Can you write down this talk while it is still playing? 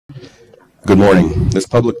Good morning. This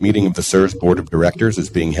public meeting of the SIRS Board of Directors is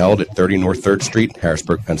being held at 30 North 3rd Street,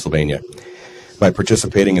 Harrisburg, Pennsylvania. By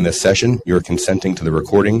participating in this session, you are consenting to the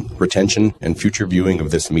recording, retention, and future viewing of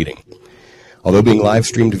this meeting. Although being live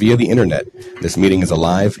streamed via the internet, this meeting is a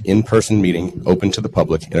live, in-person meeting open to the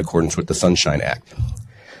public in accordance with the Sunshine Act.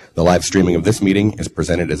 The live streaming of this meeting is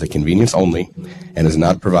presented as a convenience only and is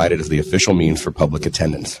not provided as the official means for public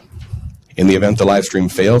attendance. In the event the live stream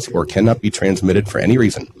fails or cannot be transmitted for any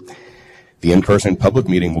reason, the in-person public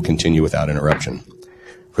meeting will continue without interruption.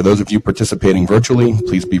 For those of you participating virtually,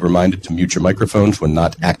 please be reminded to mute your microphones when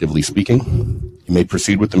not actively speaking. You may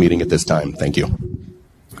proceed with the meeting at this time. Thank you.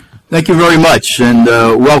 Thank you very much, and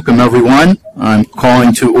welcome everyone. I'm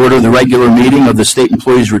calling to order the regular meeting of the State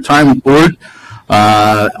Employees Retirement Board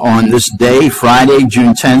on this day, Friday,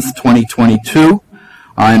 June 10th, 2022.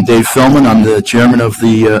 I'm Dave Philman. I'm the chairman of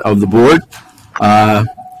the board.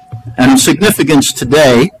 And of significance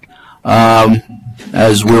today,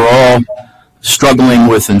 as we're all struggling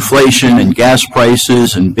with inflation and gas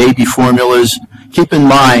prices and baby formulas, keep in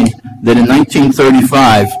mind that in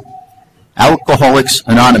 1935, Alcoholics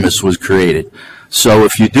Anonymous was created. So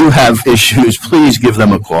if you do have issues, please give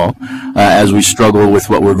them a call as we struggle with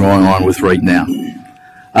what we're going on with right now.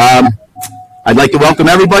 I'd like to welcome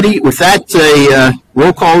everybody. With that, a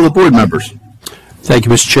roll call of the board members. Thank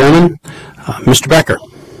you, Mr. Chairman. Mr. Becker.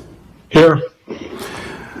 Here.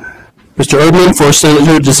 Mr. Erdman for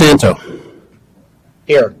Senator DeSanto.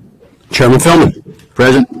 Here. Chairman Philman.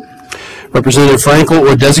 Present. Representative Frankel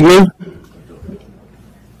or designate.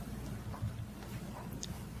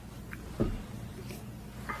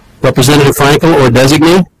 Representative Frankel or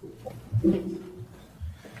designate.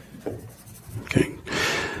 Okay.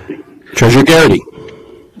 Treasurer Garrity.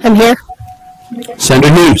 I'm here.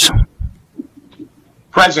 Senator Hughes.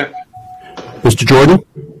 Present. Mr. Jordan.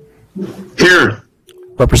 Here.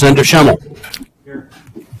 Representative Schemmel. Here.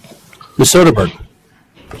 Ms. Soderberg.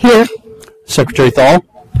 Here. Secretary Thal.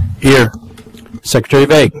 Here. Secretary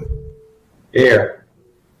Vague. Here.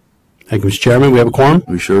 Thank you, Mr. Chairman. We have a quorum.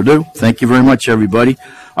 We sure do. Thank you very much, everybody.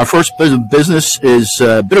 Our first bit of business is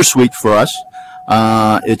bittersweet for us.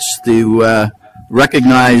 It's to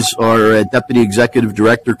recognize our Deputy Executive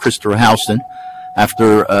Director, Christopher Houston,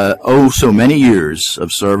 after so many years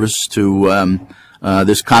of service to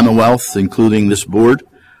this Commonwealth, including this board.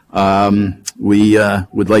 We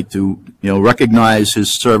would like to, recognize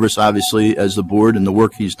his service, obviously, as the board and the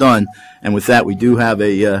work he's done. And with that, we do have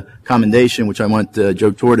a commendation, which I want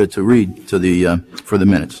Joe Torta to read to the for the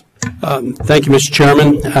minutes. Thank you, Mr.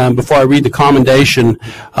 Chairman. Before I read the commendation,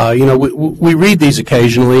 we read these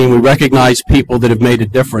occasionally and we recognize people that have made a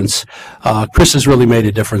difference. Chris has really made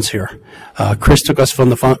a difference here. Chris took us from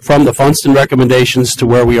the Funston recommendations to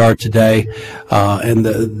where we are today, and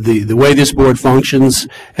the way this board functions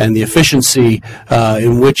and the efficiency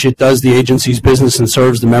in which it does the agency's business and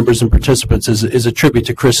serves the members and participants is a tribute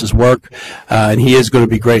to Chris's work, and he is going to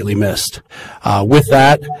be greatly missed. With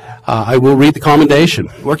that, I will read the commendation.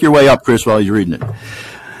 Work your way up, Chris, while you're reading it.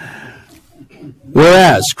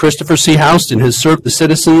 Whereas Christopher C. Houston has served the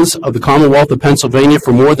citizens of the Commonwealth of Pennsylvania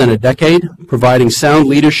for more than a decade, providing sound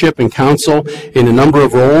leadership and counsel in a number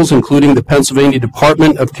of roles, including the Pennsylvania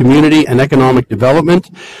Department of Community and Economic Development,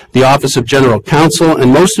 the Office of General Counsel,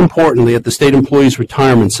 and most importantly, at the State Employees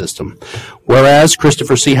Retirement System. Whereas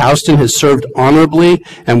Christopher C. Houston has served honorably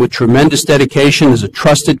and with tremendous dedication as a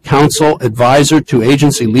trusted counsel advisor to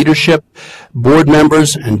agency leadership, board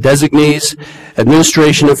members and designees,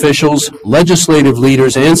 administration officials, legislative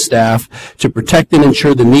leaders, and staff to protect and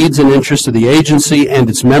ensure the needs and interests of the agency and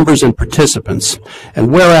its members and participants.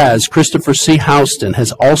 And whereas Christopher C. Houston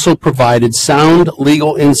has also provided sound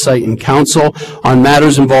legal insight and counsel on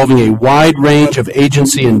matters involving a wide range of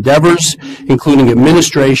agency endeavors, including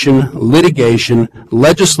administration, litigation,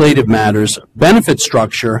 legislative matters, benefit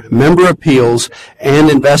structure, member appeals, and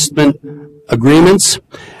investment agreements.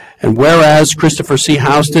 And whereas Christopher C.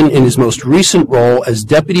 Houston, in his most recent role as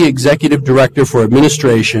Deputy Executive Director for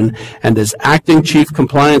Administration and as Acting Chief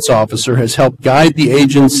Compliance Officer, has helped guide the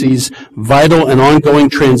agency's vital and ongoing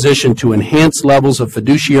transition to enhanced levels of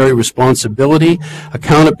fiduciary responsibility,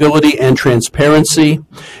 accountability, and transparency.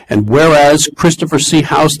 And whereas Christopher C.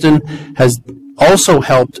 Houston has also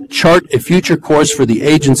helped chart a future course for the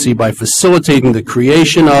agency by facilitating the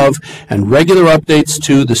creation of and regular updates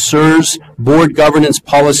to the SIRS board governance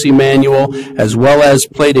policy manual, as well as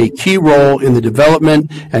played a key role in the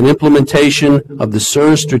development and implementation of the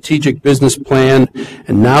SERS strategic business plan.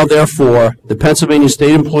 And now, therefore, the Pennsylvania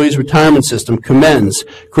State Employees Retirement System commends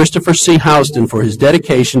Christopher C. Houston for his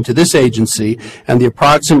dedication to this agency and the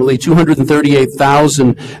approximately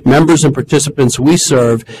 238,000 members and participants we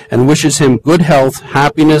serve, and wishes him good health,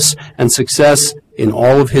 happiness, and success in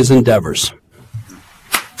all of his endeavors.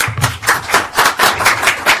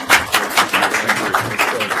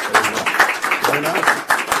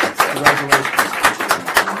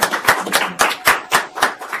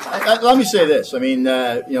 Let me say this. I mean,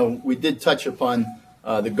 we did touch upon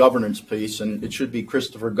the governance piece, and it should be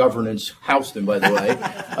Christopher Governance Houston, by the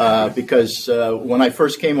way, because when I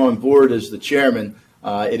first came on board as the chairman,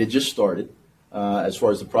 it had just started as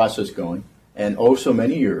far as the process going, and oh, so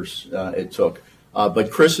many years it took.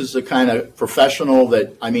 But Chris is the kind of professional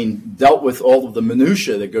that, I mean, dealt with all of the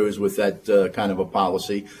minutia that goes with that kind of a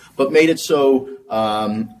policy, but made it so,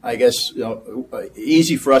 I guess,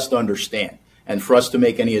 easy for us to understand and for us to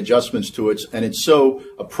make any adjustments to it. And it's so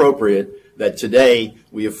appropriate that today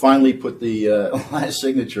we have finally put the last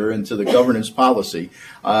signature into the governance policy,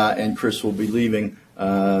 and Chris will be leaving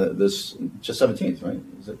this just 17th, right?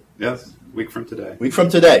 Is it? Yes, week from today. Week from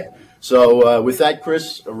today. So with that,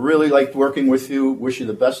 Chris, I really liked working with you. Wish you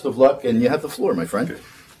the best of luck, and you have the floor, my friend. Okay.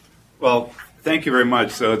 Well, thank you very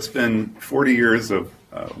much. So it's been 40 years of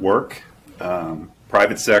work,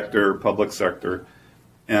 private sector, public sector,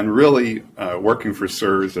 and really working for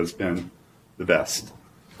SERS has been the best.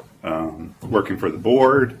 Working for the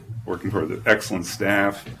board, working for the excellent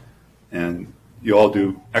staff, and you all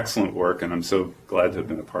do excellent work, and I'm so glad to have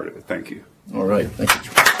been a part of it. Thank you. All right. Thank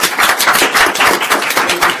you.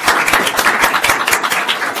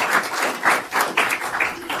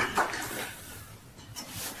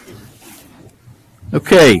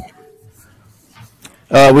 Okay.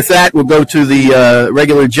 With that, we'll go to the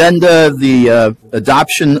regular agenda, the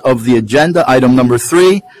adoption of the agenda, item number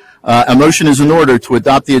 3. A motion is in order to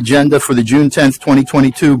adopt the agenda for the June 10th,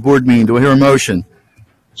 2022 board meeting. Do I hear a motion?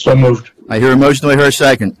 So moved. I hear a motion. Do I hear a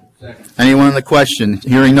second? Second. Anyone on the question?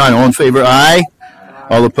 Hearing none. All in favor, aye.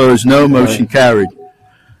 All opposed, no. Motion carried.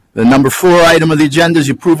 The number 4 item of the agenda is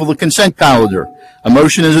the approval of the consent calendar. A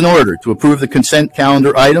motion is in order to approve the consent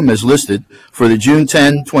calendar item as listed for the June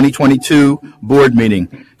 10, 2022 board meeting.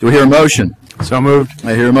 Do I hear a motion? So moved.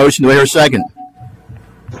 I hear a motion. Do I hear a second?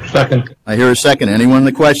 Second. I hear a second. Anyone on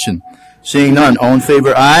the question? Seeing none. All in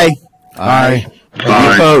favor, aye. Aye.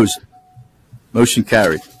 Any opposed? Motion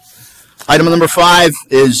carried. Item number 5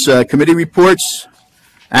 is committee reports,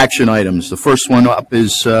 action items. The first one up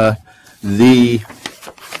is the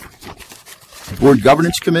Board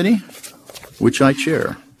Governance Committee, which I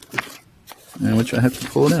chair, and which I have to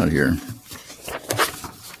pull it out here.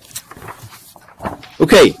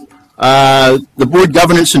 Okay. The Board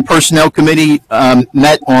Governance and Personnel Committee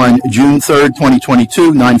met on June 3rd,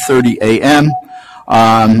 2022, 9:30 a.m.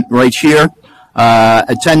 Right here.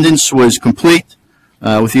 Attendance was complete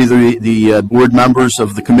with either the board members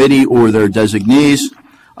of the committee or their designees.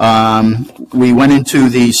 We went into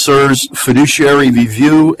the SERS fiduciary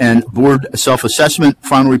review and board self-assessment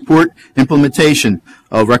final report implementation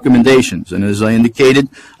of recommendations. And as I indicated,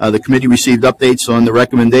 the committee received updates on the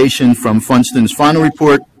recommendation from Funston's final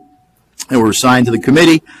report and were assigned to the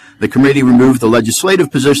committee. The committee removed the legislative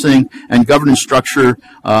positioning and governance structure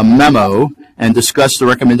memo and discussed the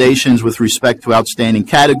recommendations with respect to outstanding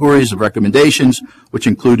categories of recommendations, which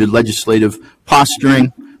included legislative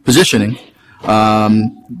positioning,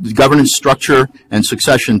 governance structure, and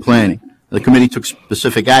succession planning. The committee took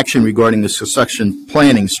specific action regarding the succession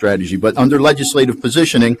planning strategy, but under legislative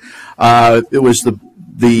positioning, it was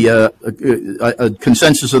the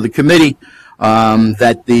consensus of the committee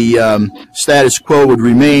that the status quo would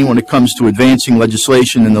remain when it comes to advancing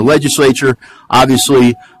legislation in the legislature.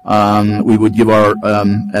 Obviously, we would give our,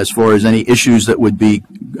 as far as any issues that would be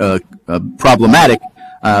problematic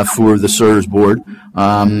for the SERS board,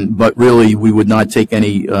 but really we would not take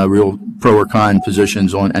any real pro or con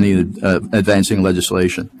positions on any advancing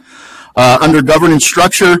legislation. Under governance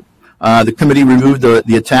structure, the committee removed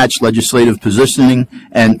the attached legislative positioning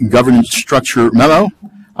and governance structure memo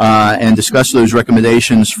and discussed those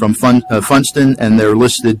recommendations from Funston, and they're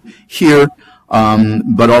listed here.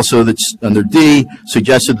 But also that's under D,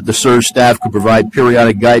 suggested that the SERS staff could provide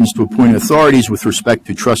periodic guidance to appointing authorities with respect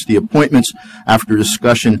to trustee appointments. After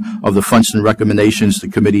discussion of the Funston recommendations, the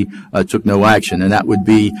committee took no action, and that would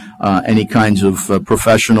be any kinds of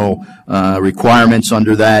professional requirements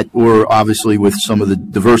under that, or obviously with some of the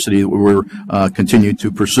diversity that we're continuing to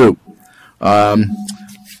pursue.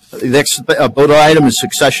 The next vote item is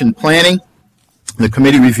succession planning. The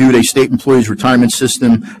committee reviewed a state employees retirement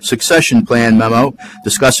system succession plan memo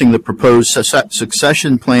discussing the proposed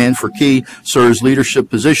succession plan for key SERS leadership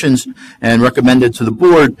positions and recommended to the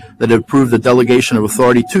board that it approve the delegation of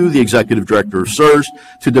authority to the executive director of SERS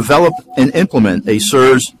to develop and implement a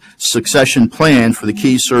SERS succession plan for the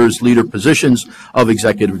key SERS leader positions of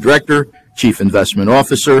executive director, chief investment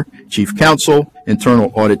officer, chief counsel,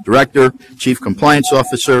 internal audit director, chief compliance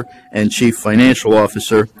officer, and chief financial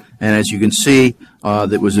officer. And as you can see,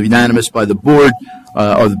 that was unanimous by the board,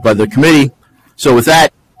 or by the committee. So with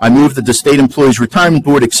that, I move that the State Employees Retirement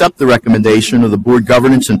Board accept the recommendation of the Board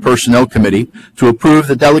Governance and Personnel Committee to approve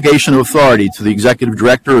the delegation of authority to the Executive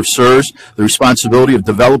Director of SERS the responsibility of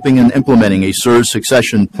developing and implementing a SERS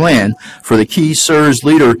succession plan for the key SERS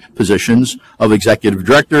leader positions of Executive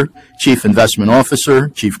Director, Chief Investment Officer,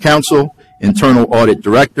 Chief Counsel, Internal Audit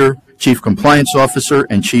Director, Chief Compliance Officer,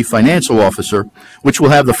 and Chief Financial Officer, which will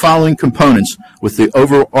have the following components with the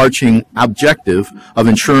overarching objective of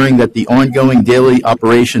ensuring that the ongoing daily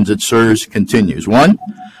operations at SERS continues. 1,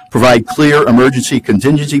 provide clear emergency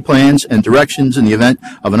contingency plans and directions in the event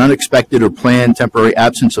of an unexpected or planned temporary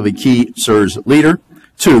absence of a key SERS leader.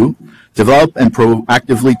 2, develop and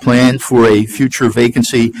proactively plan for a future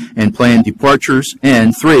vacancy and plan departures.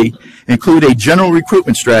 And 3, include a general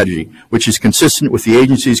recruitment strategy which is consistent with the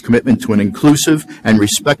agency's commitment to an inclusive and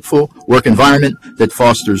respectful work environment that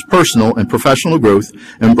fosters personal and professional growth,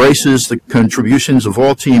 embraces the contributions of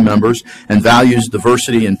all team members, and values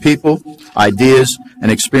diversity in people, ideas,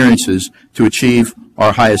 and experiences to achieve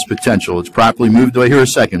our highest potential. It's properly moved. Do I hear a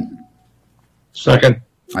second? Second.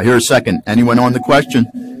 I hear a second. Anyone on the question?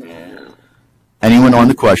 Anyone on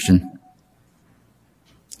the question?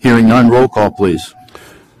 Hearing none, roll call, please.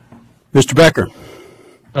 Mr. Becker.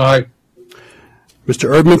 Aye. Mr.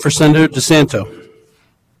 Erdman for Senator DeSanto.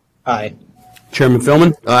 Aye. Chairman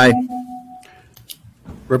Philman. Aye.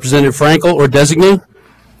 Representative Frankel or designee.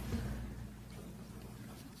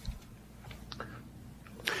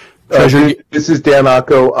 This is Dan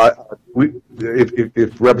Acco.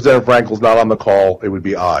 If Representative Frankel's not on the call, it would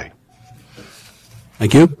be aye.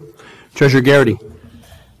 Thank you. Treasurer Garrity.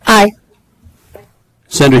 Aye.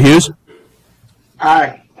 Senator Hughes.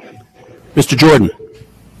 Aye. Mr. Jordan.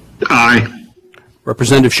 Aye.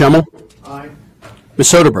 Representative Schemmel. Aye.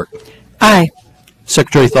 Ms. Soderberg. Aye.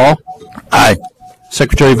 Secretary Thal. Aye.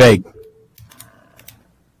 Secretary Vague.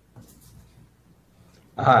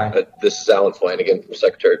 Aye. This is Alan Flanagan from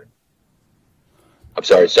Secretary. I'm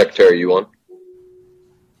sorry, Secretary, you on?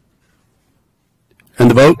 And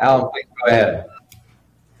the vote? Alan, please go ahead.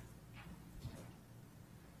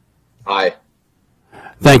 Aye.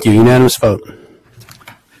 Thank you. Unanimous vote.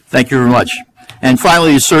 Thank you very much. And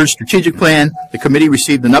finally, the SERS strategic plan. The committee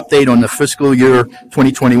received an update on the fiscal year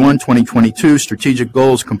 2021-2022 strategic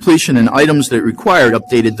goals completion and items that required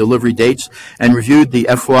updated delivery dates, and reviewed the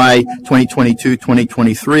FY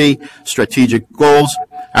 2022-2023 strategic goals.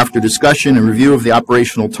 After discussion and review of the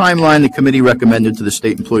operational timeline, the committee recommended to the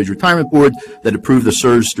State Employees Retirement Board that approve the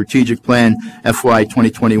SERS strategic plan FY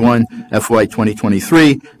 2021, FY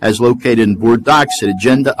 2023 as located in board docs at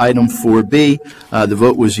agenda item 4B. The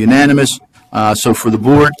vote was unanimous. So for the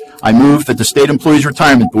board, I move that the State Employees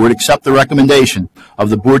Retirement Board accept the recommendation of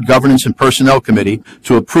the Board Governance and Personnel Committee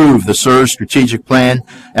to approve the SERS Strategic Plan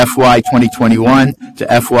FY 2021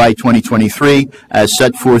 to FY 2023 as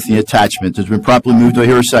set forth in the attachment. It's been properly moved. Do I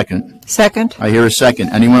hear a second? Second. I hear a second.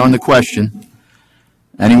 Anyone on the question?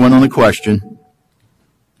 Anyone on the question?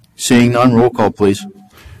 Seeing none, roll call, please.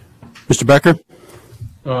 Mr. Becker.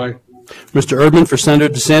 Aye. Mr. Erdman for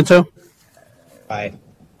Senator DeSanto. Aye.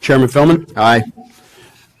 Chairman Philman. Aye.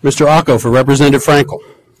 Mr. Acco for Representative Frankel.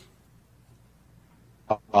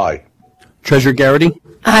 Aye. Treasurer Garrity.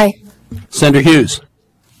 Aye. Senator Hughes.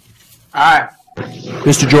 Aye.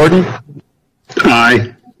 Mr. Jordan.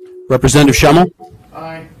 Aye. Representative Schemmel.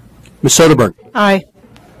 Aye. Ms. Soderberg. Aye.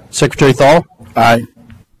 Secretary Thal. Aye.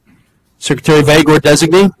 Secretary Vague or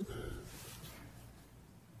designee.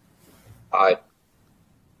 Aye.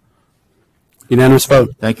 Unanimous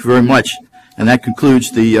vote. Thank you very much. And that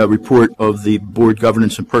concludes the report of the Board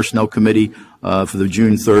Governance and Personnel Committee for the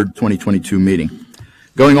June 3rd, 2022 meeting.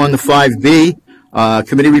 Going on to 5B,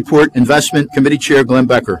 Committee Report, Investment Committee Chair Glenn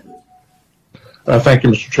Becker. Thank you,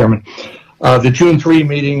 Mr. Chairman. The June 3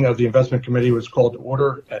 meeting of the Investment Committee was called to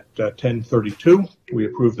order at 10:32. We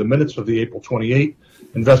approved the minutes of the April 28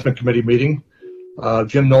 Investment Committee meeting.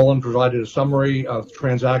 Jim Nolan provided a summary of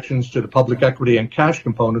transactions to the public equity and cash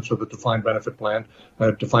components of the defined benefit plan,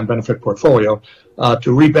 defined benefit portfolio,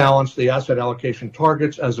 to rebalance the asset allocation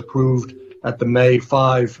targets as approved at the May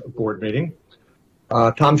 5 board meeting.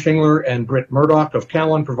 Tom Shingler and Britt Murdoch of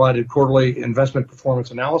Callan provided quarterly investment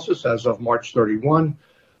performance analysis as of March 31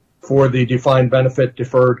 for the defined benefit,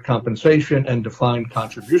 deferred compensation, and defined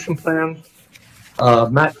contribution plans.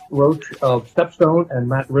 Matt Roach of Stepstone and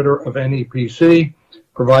Matt Ritter of NEPC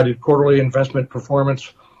provided quarterly investment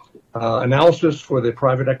performance analysis for the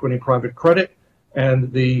private equity, private credit,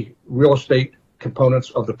 and the real estate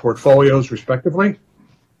components of the portfolios, respectively.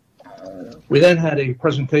 We then had a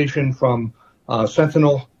presentation from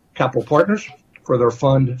Sentinel Capital Partners for their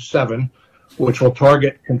Fund 7, which will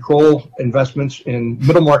target control investments in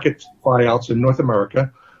middle market buyouts in North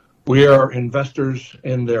America. We are investors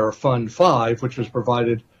in their Fund 5, which has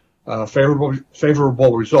provided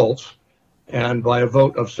favorable results. And by a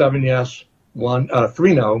vote of 7 yes,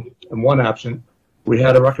 3 no, and 1 absent, we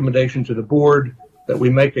had a recommendation to the board that we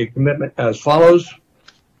make a commitment as follows.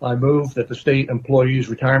 I move that the State Employees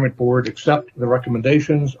Retirement Board accept the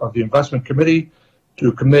recommendations of the Investment Committee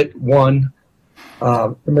to commit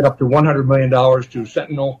up to $100 million to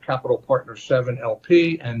Sentinel Capital Partners 7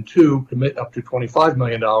 LP, and 2, commit up to $25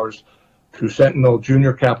 million to Sentinel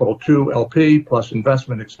Junior Capital 2 LP, plus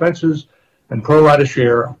investment expenses and pro rata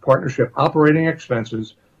share of partnership operating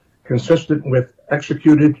expenses consistent with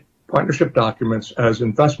executed partnership documents as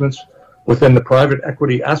investments within the private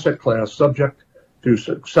equity asset class, subject to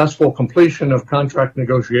successful completion of contract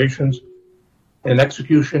negotiations and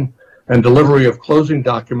execution and delivery of closing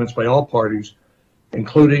documents by all parties,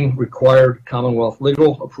 including required Commonwealth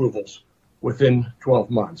legal approvals within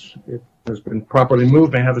 12 months. It has been properly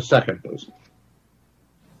moved. May I have a second, please?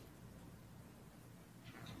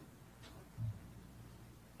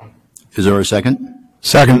 Is there a second?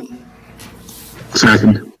 Second.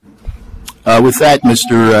 Second. With that,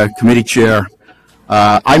 Mr. Committee Chair,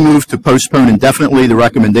 I move to postpone indefinitely the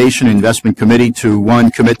recommendation of the Investment Committee to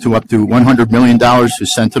 1, commit to up to $100 million to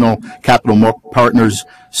Sentinel Capital Partners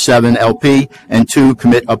 7 LP, and 2,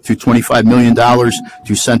 commit up to $25 million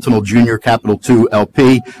to Sentinel Junior Capital 2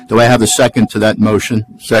 LP. Do I have a second to that motion?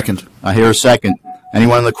 Second. I hear a second.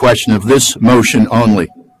 Anyone on the question of this motion only?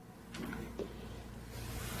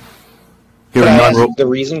 Can I ask the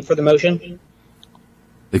reason for the motion?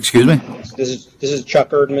 Excuse me? This is Chuck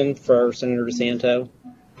Erdman for Senator DeSanto.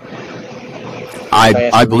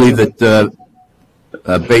 I believe that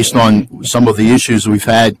based on some of the issues we've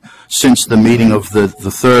had since the meeting of the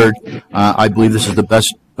 3rd, I believe this is the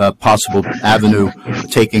best possible avenue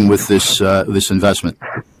taking with this investment.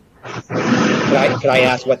 Could I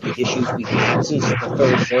ask what the issues we've had since the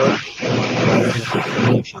 3rd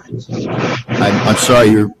were? I'm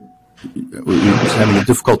sorry, we're having a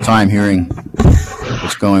difficult time hearing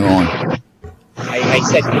what's going on. I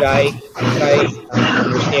said, could I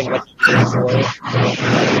understand what the issues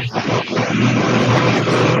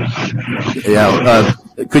were? Yeah,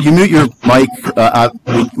 could you mute your mic?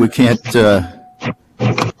 We can't.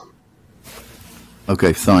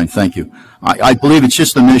 Okay, fine, thank you. I believe it's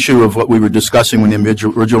just an issue of what we were discussing when the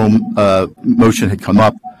original motion had come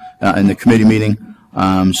up in the committee meeting.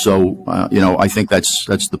 I think that's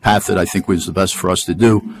the path that I think was the best for us to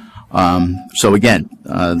do. So again,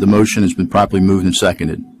 the motion has been properly moved and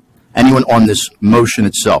seconded. Anyone on this motion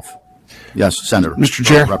itself? Yes, Senator. Mr.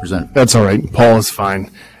 Chair, Representative. That's all right. Paul is fine.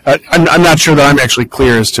 I'm not sure that I'm actually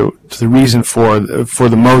clear as to the reason for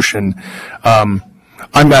the motion.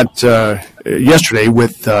 I met yesterday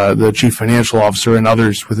with the Chief Financial Officer and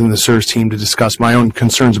others within the SIRS team to discuss my own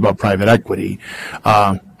concerns about private equity.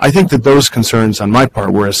 I think that those concerns on my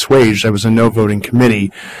part were assuaged. I was a no-voting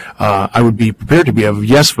committee. I would be prepared to be a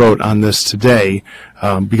yes vote on this today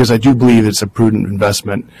because I do believe it's a prudent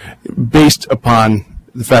investment based upon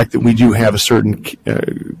the fact that we do have a certain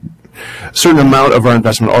amount of our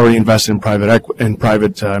investment already invested in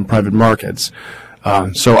private markets.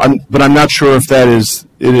 But I'm not sure if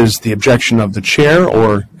it is the objection of the chair,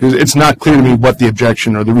 or it's not clear to me what the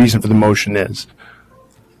objection or the reason for the motion is.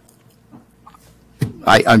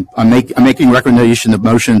 I'm making a recommendation of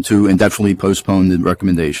motion to indefinitely postpone the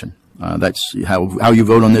recommendation. That's how you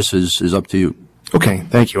vote on this is up to you. Okay,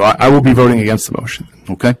 thank you. I will be voting against the motion.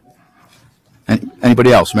 Okay.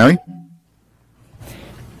 Anybody else? Mary?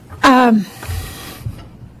 I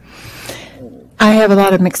have a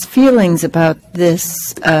lot of mixed feelings about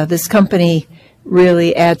this. This company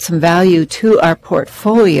really adds some value to our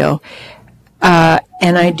portfolio,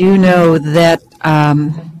 and I do know that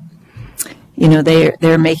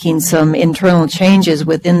they're making some internal changes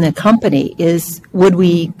within the company. Would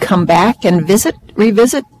we come back and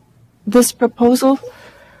revisit this proposal,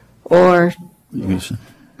 or?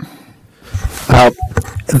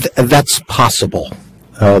 That's possible.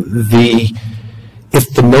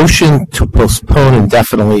 If the motion to postpone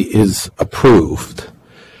indefinitely is approved,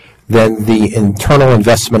 then the Internal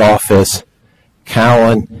Investment Office,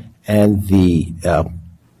 Callan, and the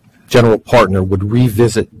general partner would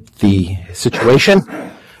revisit the situation,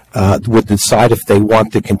 would decide if they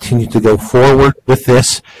want to continue to go forward with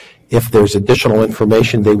this, if there's additional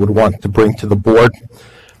information they would want to bring to the board.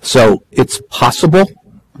 So it's possible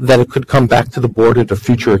that it could come back to the board at a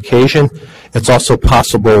future occasion. It's also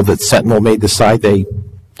possible that Sentinel may decide they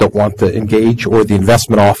don't want to engage, or the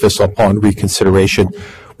investment office, upon reconsideration,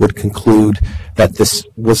 would conclude that this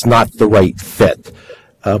was not the right fit.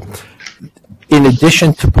 In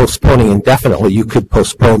addition to postponing indefinitely, you could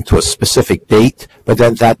postpone to a specific date, but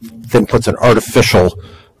then that puts an artificial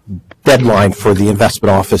deadline for the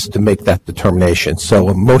investment office to make that determination. So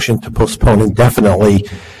a motion to postpone indefinitely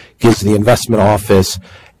gives the investment office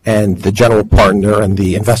and the general partner and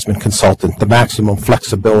the investment consultant the maximum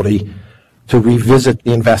flexibility to revisit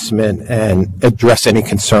the investment and address any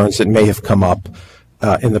concerns that may have come up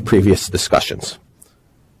in the previous discussions.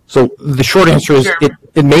 So the short answer is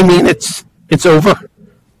it may mean it's over,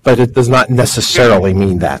 but it does not necessarily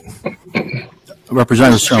mean that.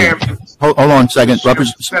 Representative Sherman. Hold on a second.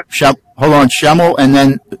 Hold on, Schemmel, and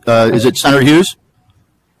then is it Senator Hughes?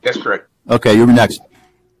 That's correct. Okay, you're next.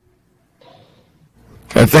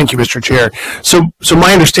 Thank you, Mr. Chair. So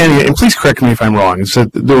my understanding, and please correct me if I'm wrong, is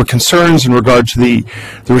that there were concerns in regard to the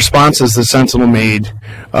responses that Sentinel made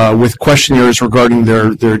with questionnaires regarding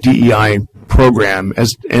their DEI program,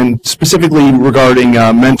 and specifically regarding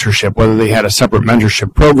mentorship, whether they had a separate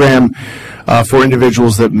mentorship program for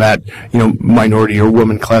individuals that met, minority or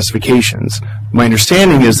women classifications. My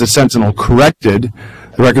understanding is that Sentinel corrected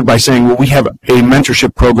the record by saying, well, we have a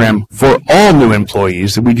mentorship program for all new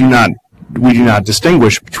employees, that we do not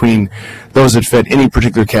distinguish between those that fit any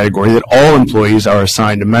particular category, that all employees are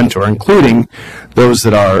assigned a mentor, including those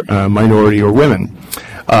that are minority or women.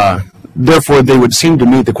 Therefore, they would seem to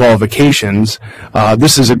meet the qualifications.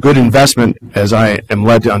 This is a good investment, as I am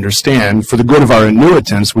led to understand. For the good of our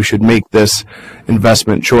annuitants, we should make this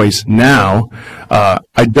investment choice now.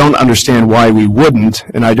 I don't understand why we wouldn't,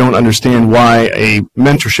 and I don't understand why a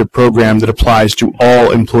mentorship program that applies to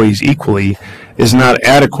all employees equally is not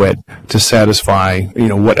adequate to satisfy,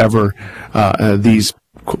 whatever these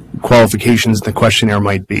qualifications in the questionnaire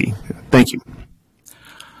might be. Thank you.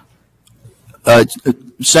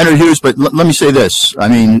 Senator Hughes, but let me say this. I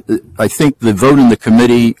mean, I think the vote in the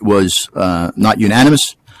committee was not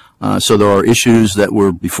unanimous, so there are issues that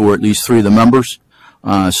were before at least 3 of the members.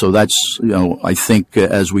 So that's, I think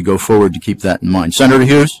as we go forward to keep that in mind. Senator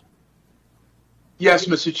Hughes? Yes,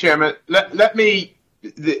 Mr. Chairman. Let me,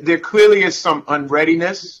 there clearly is some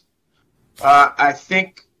unreadiness. I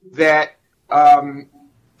think that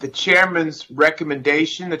the chairman's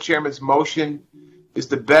recommendation, the chairman's motion, is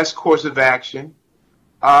the best course of action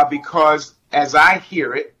because, as I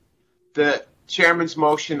hear it, the chairman's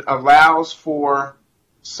motion allows for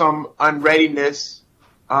some unreadiness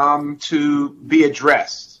to be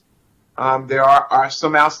addressed. There are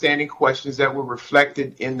some outstanding questions that were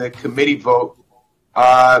reflected in the committee vote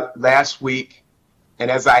last week, and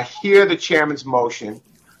as I hear the chairman's motion,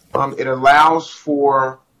 it allows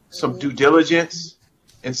for some due diligence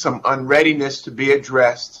and some unreadiness to be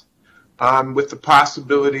addressed, with the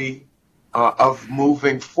possibility of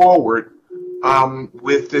moving forward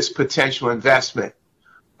with this potential investment.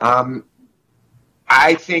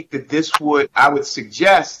 I think that I would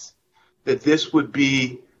suggest that this would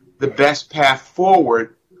be the best path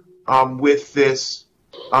forward with this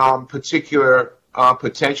particular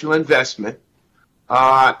potential investment,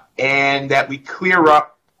 and that we clear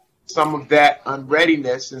up some of that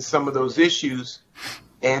unreadiness and some of those issues,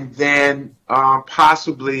 and then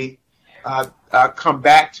possibly come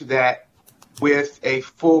back to that with a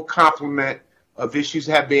full complement of issues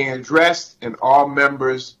have been addressed and all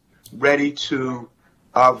members ready to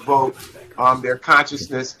vote on their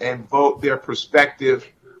consciousness and vote their perspective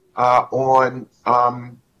on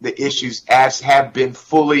the issues as have been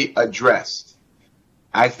fully addressed.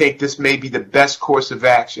 I think this may be the best course of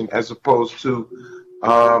action as opposed to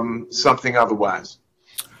something otherwise.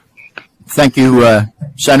 Thank you,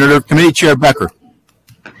 Senator. Committee Chair Becker.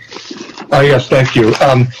 Yes, thank you.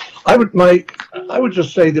 I would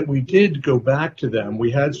just say that we did go back to them.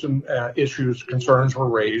 We had some issues, concerns were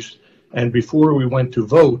raised, and before we went to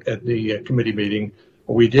vote at the committee meeting,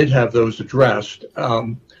 we did have those addressed.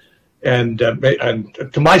 And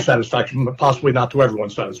to my satisfaction, possibly not to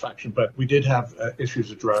everyone's satisfaction, but we did have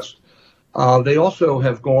issues addressed. They also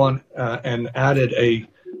have gone and added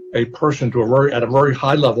a person to at a very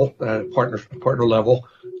high level, partner level,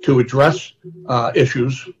 to address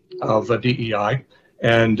issues of DEI,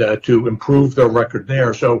 and to improve their record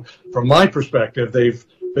there. So from my perspective,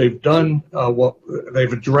 they've done what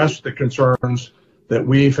they've addressed the concerns that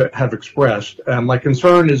we have expressed. My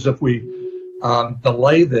concern is if we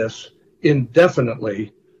delay this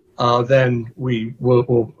indefinitely, then we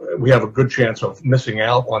have a good chance of missing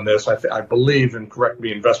out on this. I believe, and correct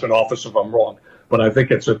me, investment office, if I'm wrong, but I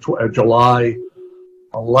think it's a July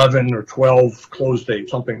 11 or 12 close date,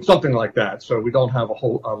 something like that. So we don't have a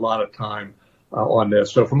lot of time on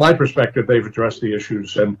this. So from my perspective, they've addressed the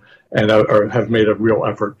issues and have made a real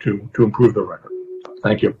effort to improve the record.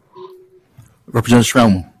 Thank you. Representative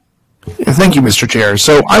Schmelman. Thank you, Mr. Chair.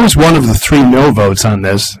 So I was one of the 3 no votes on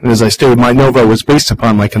this. And as I stated, my no vote was based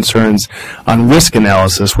upon my concerns on risk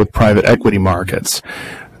analysis with private equity markets.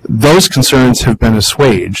 Those concerns have been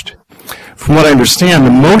assuaged. From what I understand,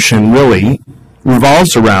 the motion really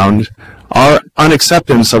revolves around our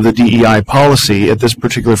unacceptance of the DEI policy at this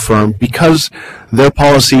particular firm because their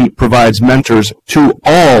policy provides mentors to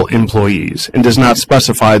all employees and does not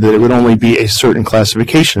specify that it would only be a certain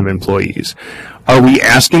classification of employees. Are we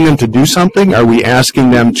asking them to do something? Are we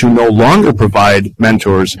asking them to no longer provide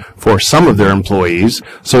mentors for some of their employees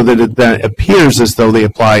so that it then appears as though they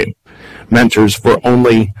apply mentors for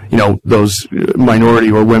only, those minority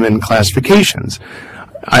or women classifications?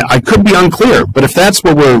 I could be unclear, but if that's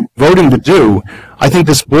what we're voting to do, I think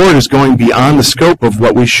this board is going beyond the scope of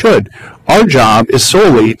what we should. Our job is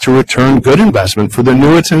solely to return good investment for the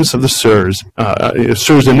annuitants of the SERS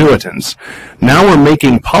annuitants. Now we're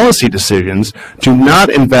making policy decisions to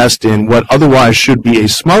not invest in what otherwise should be a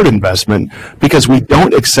smart investment because we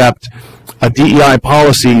don't accept a DEI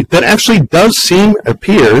policy that actually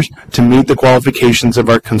appears to meet the qualifications of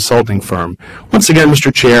our consulting firm. Once again,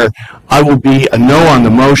 Mr. Chair, I will be a no on the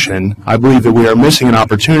motion. I believe that we are missing an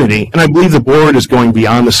opportunity, and I believe the board is going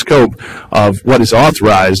beyond the scope of what is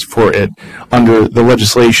authorized for it under the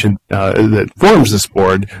legislation that forms this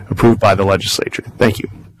board approved by the legislature. Thank you.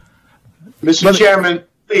 Mr. Chairman,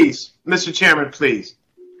 please. Mr. Chairman, please.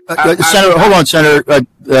 Senator, hold on, Senator.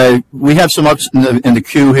 We have some ups in the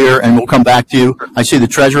queue here, and we'll come back to you. I see the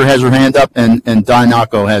treasurer has her hand up, and Don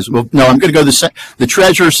Acco has. Well, no, I'm going to go to the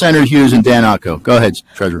treasurer, Senator Hughes, and Dan Acco. Go ahead,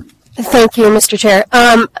 treasurer. Thank you, Mr. Chair.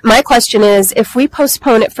 My question is, if we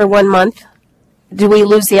postpone it for 1 month, do we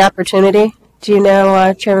lose the opportunity? Do you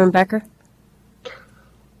know, Chairman Becker?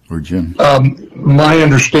 Or Jim? My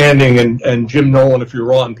understanding, and Jim Nolan, if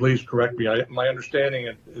you're on, please correct me. My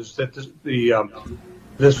understanding is that this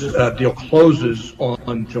deal closes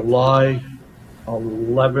on July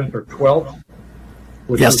 11th or 12th,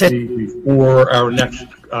 which will be before our next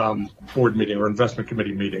board meeting or investment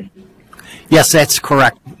committee meeting. Yes, that's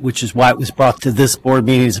correct, which is why it was brought to this board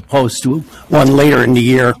meeting as opposed to one later in the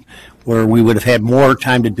year where we would have had more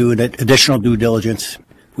time to do additional due diligence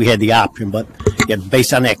if we had the option. But yeah,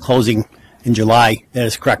 based on that closing in July, that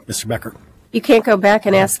is correct, Mr. Becker. You can't go back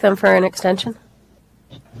and ask them for an extension?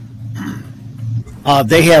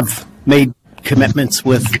 They have made commitments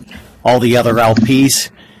with all the other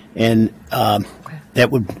LPs, and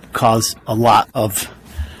that would cause a lot of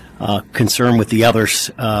concern with the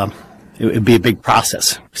others. It would be a big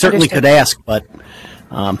process. Certainly could ask, but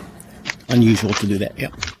unusual to do that. Yeah.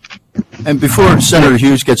 And before Senator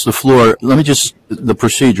Hughes gets the floor, the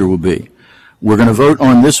procedure will be, we're going to vote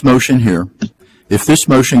on this motion here. If this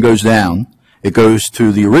motion goes down, it goes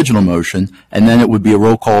to the original motion, and then it would be a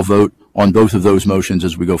roll call vote on both of those motions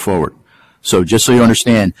as we go forward. So just so you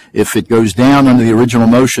understand, if it goes down under the original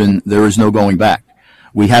motion, there is no going back.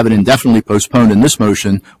 We have it indefinitely postponed in this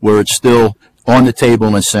motion where it's still on the table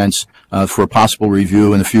in a sense for a possible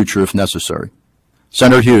review in the future if necessary.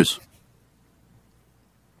 Senator Hughes.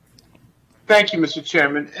 Thank you, Mr.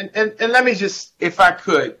 Chairman. And let me just, if I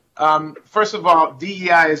could, first of all,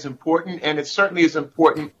 DEI is important, and it certainly is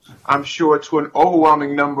important, I'm sure, to an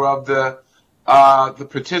overwhelming number of the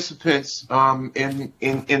participants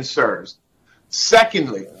in SERS.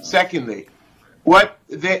 Secondly, what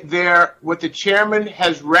the chairman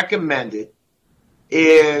has recommended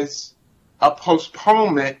is a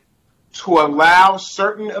postponement to allow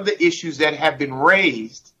certain of the issues that have been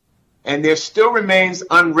raised, and there still remains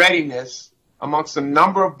unreadiness amongst a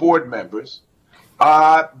number of board members,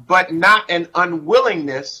 but not an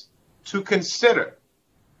unwillingness to consider.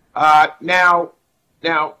 Now,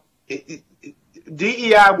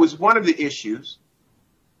 DEI was one of the issues,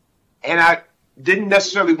 and I didn't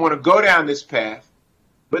necessarily want to go down this path,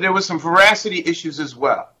 but there were some veracity issues as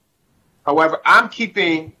well. However, I'm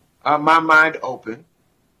keeping my mind open,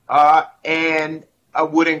 and I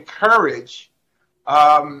would encourage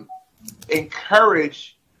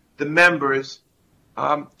the members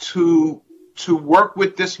to work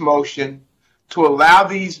with this motion to allow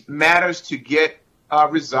these matters to get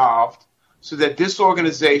resolved so that this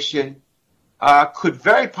organization could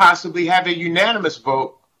very possibly have a unanimous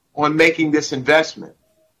vote on making this investment,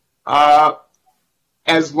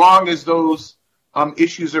 as long as those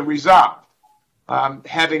issues are resolved.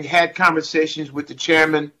 Having had conversations with the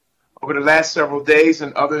chairman over the last several days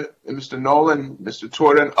and Mr. Nolan, Mr.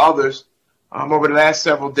 Torta, and others over the last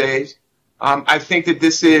several days, I think that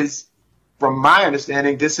this is, from my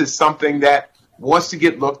understanding, this is something that wants to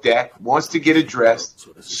get looked at, wants to get addressed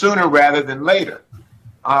sooner rather than later.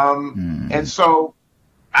 And so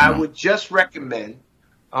I would just recommend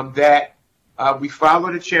that we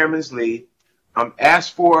follow the chairman's lead,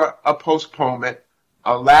 ask for a postponement,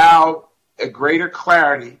 allow a greater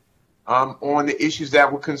clarity on the issues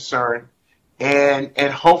that we're concerned, and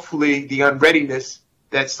hopefully the unreadiness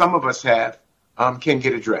that some of us have can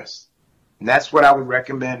get addressed. And that's what I would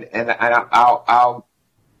recommend, and I'll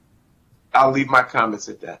leave my comments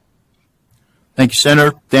at that. Thank you,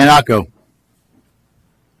 Senator. Dan Acco.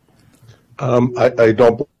 I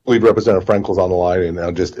don't believe Representative Frankel's on the line, and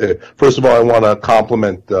I'll just first of all, I want to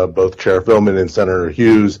compliment both Chair Philman and Senator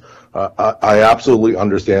Hughes. I absolutely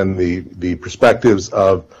understand the perspectives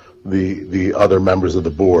of the other members of the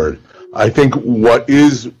board. I think what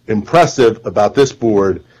is impressive about this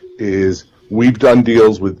board is we've done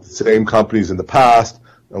deals with the same companies in the past,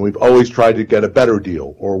 and we've always tried to get a better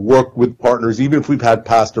deal or work with partners, even if we've had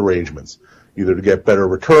past arrangements, either to get better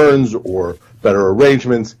returns or better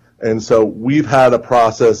arrangements. And so we've had a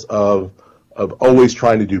process of always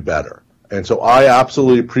trying to do better. And so I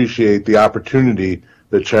absolutely appreciate the opportunity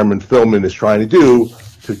that Chairman Philman is trying to do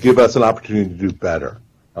to give us an opportunity to do better.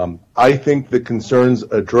 I think the concerns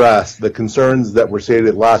addressed, the concerns that were stated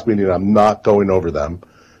at last meeting, and I'm not going over them,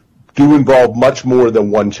 do involve much more than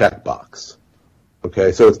one checkbox.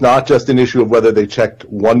 Okay, so it's not just an issue of whether they checked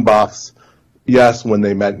one box yes when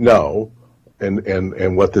they meant no,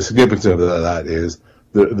 and what the significance of that is.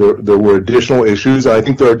 There were additional issues. I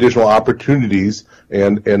think there are additional opportunities,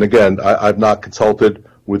 and again, I've not consulted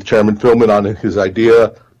with Chairman Philman on his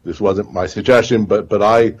idea. This wasn't my suggestion, but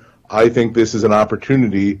I think this is an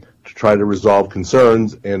opportunity to try to resolve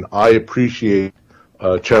concerns, and I appreciate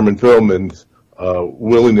Chairman Philman's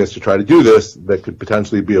willingness to try to do this. That could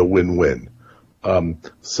potentially be a win-win.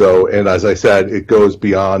 And as I said, it goes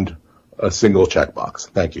beyond a single checkbox.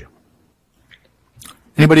 Thank you.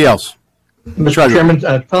 Anybody else? Mr. Chairman,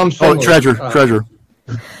 Tom Singler. Treasurer.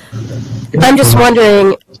 I'm just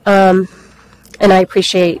wondering, and I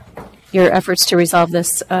appreciate your efforts to resolve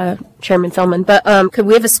this, Chairman Philman, but could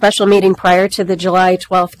we have a special meeting prior to the July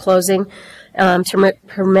 12th closing to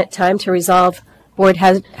permit time to resolve board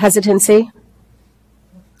hesitancy?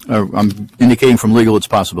 I'm indicating from legal it's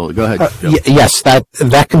possible. Go ahead. Yes,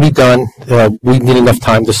 that can be done. We need enough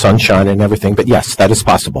time to sunshine and everything, but yes, that is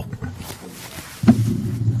possible.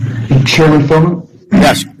 Chairman Philman?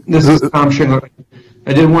 Yes. This is Tom Schindler.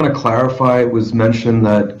 I did want to clarify, it was mentioned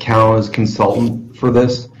that Cal is consultant for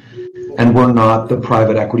this, and we're not the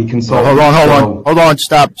private equity consultant. Hold on.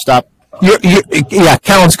 Stop. Yeah,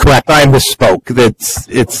 Callan's correct. I misspoke.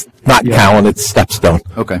 It's not Callan, it's Stepstone.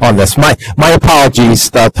 Okay. On this. My apologies,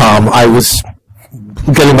 Tom. I was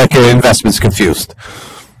getting my investments confused.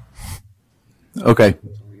 Okay.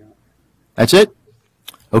 That's it?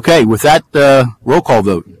 Okay, with that, roll call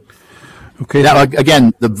vote. Okay. Now,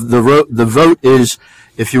 again, the vote is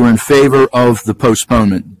if you're in favor of the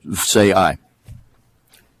postponement, say aye.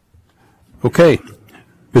 Okay.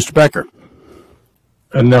 Mr. Becker.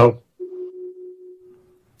 No.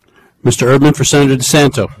 Mr. Erdman for Senator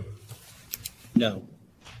DeSanto. No.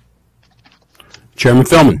 Chairman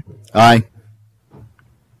Philman. Aye.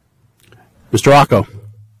 Mr. Acco.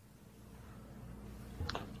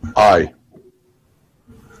 Aye.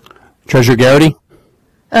 Treasurer Garrity.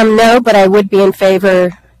 No, but I would be in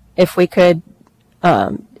favor if we could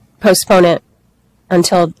postpone it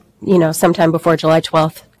until, sometime before July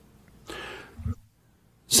 12th.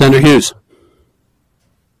 Senator Hughes.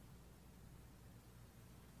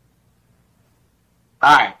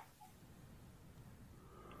 Aye.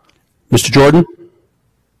 Mr. Jordan.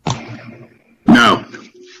 No.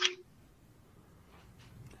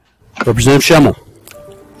 Representative Schemmel.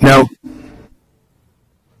 No.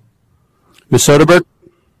 Ms. Soderberg.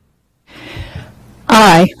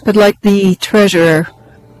 Aye, but like the treasurer,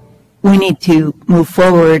 we need to move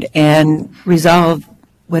forward and resolve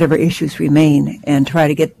whatever issues remain and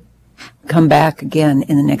try to come back again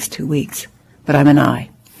in the next 2 weeks. But I'm an aye.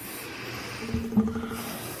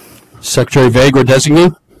 Secretary Vague or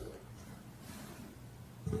designate.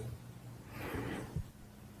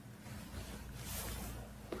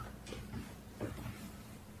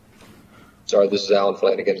 Sorry, this is Alan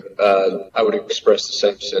Flanagan. I would express the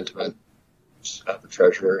same sentiment of the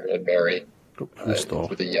treasurer and Mary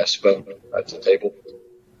with a yes vote at the table.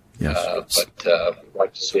 Yes. But I'd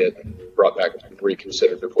like to see it brought back and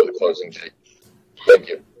reconsidered before the closing date. Thank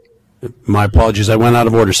you. My apologies. I went out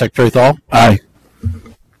of order. Secretary Thal? Aye.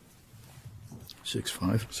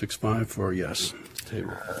 6-5. 6-5 for yes.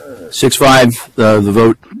 Table. 6-5, the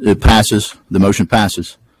vote passes. The motion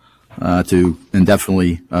passes to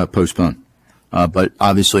indefinitely postpone. But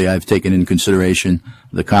obviously, I've taken into consideration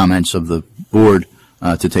the comments of the board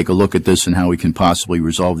to take a look at this and how we can possibly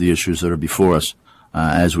resolve the issues that are before us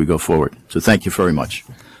as we go forward. So thank you very much.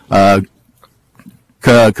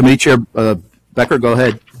 Committee Chair Becker, go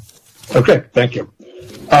ahead. Okay, thank you.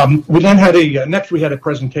 We then had next we had a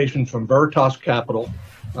presentation from Veritas Capital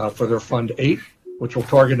for their Fund 8, which will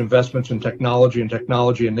target investments in technology and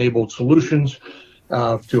technology-enabled solutions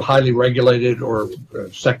to highly regulated or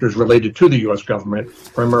sectors related to the U.S. government,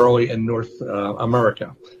 primarily in North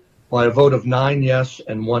America. By a vote of 9 yes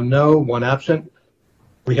and 1 no, 1 absent,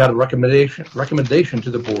 we had a recommendation to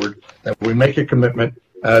the board that we make a commitment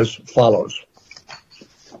as follows.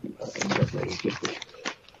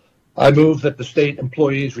 I move that the State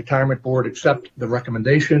Employees Retirement Board accept the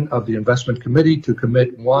recommendation of the Investment Committee to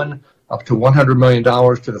commit up to $100 million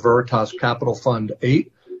to the Veritas Capital Fund 8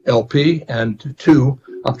 LP and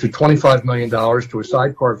up to $25 million to a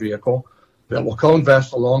sidecar vehicle that will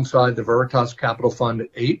co-invest alongside the Veritas Capital Fund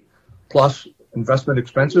 8 plus investment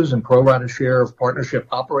expenses and pro rata share of partnership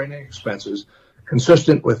operating expenses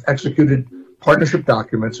consistent with executed partnership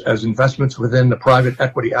documents as investments within the private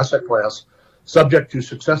equity asset class, subject to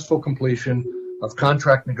successful completion of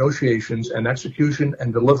contract negotiations and execution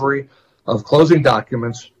and delivery of closing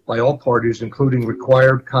documents by all parties, including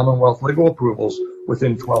required Commonwealth legal approvals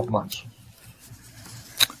within 12 months.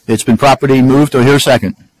 It's been properly moved. Do I hear a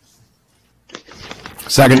second?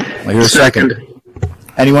 Second. I hear a second.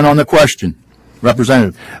 Anyone on the question?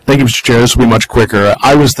 Representative. Thank you, Mr. Chair. This will be much quicker.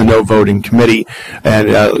 I was the no vote in committee, and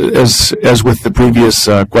as with the previous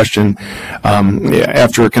question,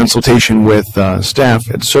 after a consultation with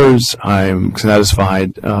staff at SERS, I'm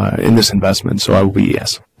satisfied in this investment, so I will be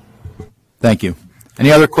yes. Thank you.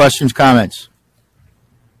 Any other questions, comments?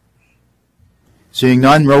 Seeing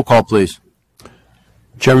none, roll call, please.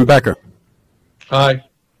 Chairman Becker. Aye.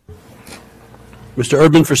 Mr.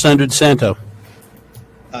 Urban for Senator DeSanto.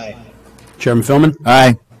 Aye. Chairman Philman.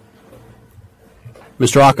 Aye.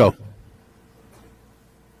 Mr. Rocco.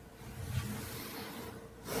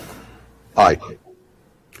 Aye.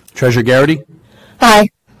 Treasurer Garrity. Aye.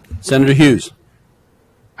 Senator Hughes.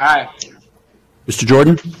 Aye. Mr.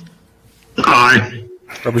 Jordan. Aye.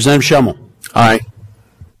 Representative Schemmel. Aye.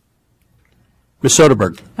 Ms.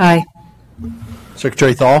 Soderberg. Aye.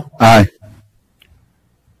 Secretary Thal. Aye.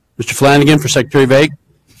 Mr. Flanagan for Secretary Vague.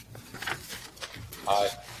 Aye.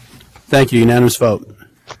 Thank you. Unanimous vote.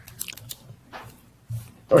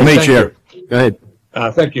 Committee Chair. Go ahead.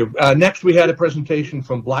 Thank you. Next, we had a presentation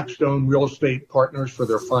from Blackstone Real Estate Partners for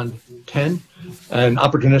their Fund 10, an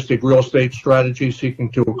opportunistic real estate strategy seeking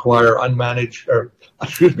to acquire undermanaged,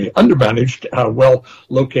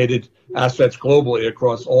 well-located assets globally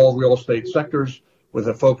across all real estate sectors with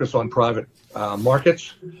a focus on private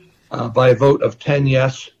markets. By a vote of 10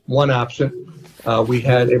 yes, 1 absent, we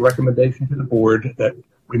had a recommendation to the board that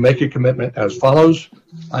we make a commitment as follows.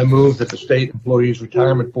 I move that the State Employees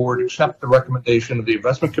Retirement Board accept the recommendation of the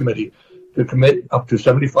Investment Committee to commit up to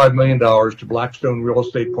 $75 million to Blackstone Real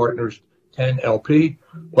Estate Partners 10 LP,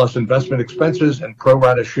 plus investment expenses and pro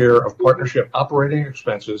rata share of partnership operating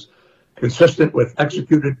expenses, consistent with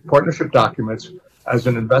executed partnership documents as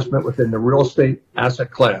an investment within the real estate asset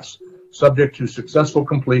class, subject to successful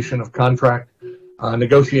completion of contract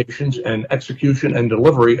negotiations and execution and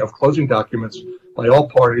delivery of closing documents by all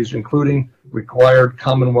parties, including required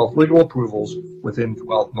Commonwealth legal approvals within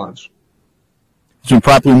 12 months. It's been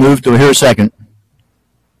properly moved. Do I hear a second?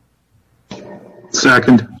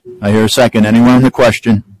 Second. I hear a second. Anyone on the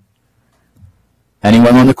question?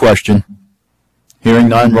 Anyone on the question? Hearing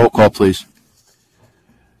none, roll call, please.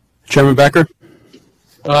 Chairman Becker.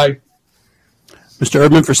 Aye. Mr.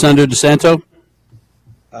 Erdman for Senator DeSanto.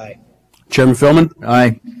 Aye. Chairman Philman.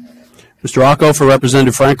 Aye. Mr. Rocco for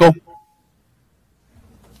Representative Frankel.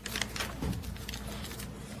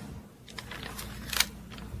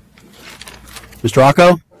 Mr.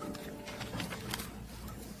 Rocco.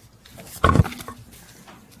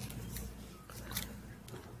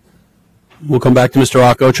 We'll come back to Mr.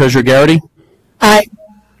 Rocco. Treasurer Garrity. Aye.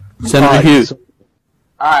 Senator Aye. Hughes.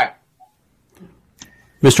 Aye.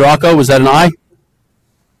 Mr. Rocco, was that an aye?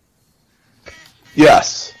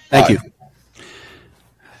 Yes. Thank Aye. you.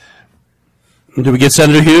 Did we get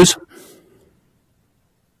Senator Hughes?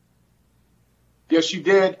 Yes, you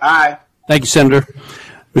did. Aye. Thank you, Senator.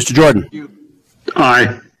 Mr. Jordan?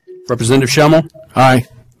 Aye. Representative Schemmel? Aye.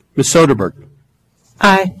 Ms. Soderberg?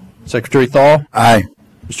 Aye. Secretary Thal? Aye.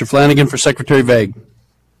 Mr. Flanagan for Secretary Vague?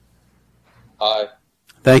 Aye.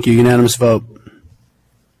 Thank you. Unanimous vote.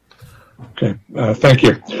 Okay, thank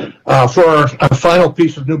you. For our final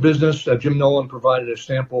piece of new business, Jim Nolan provided a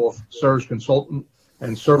sample of SERS consultant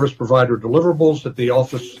and service provider deliverables that the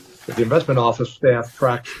investment office staff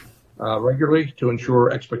tracks regularly to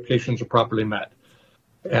ensure expectations are properly met.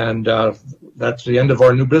 And that's the end of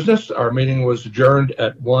our new business. Our meeting was adjourned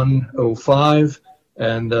at 1:05,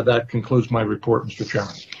 and that concludes my report, Mr.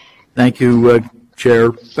 Chairman. Thank you,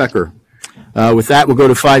 Chair Becker. With that, we'll go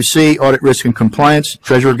to 5C, Audit Risk and Compliance.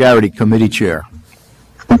 Treasurer Garrity, Committee Chair.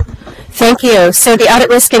 Thank you. So the Audit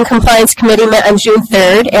Risk and Compliance Committee met on June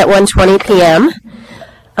 3rd at 1:20 p.m.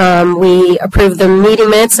 We approved the meeting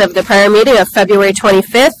minutes of the prior meeting of February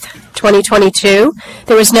 25th, 2022.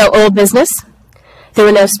 There was no old business. There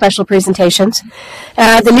were no special presentations.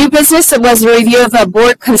 The new business was a review of a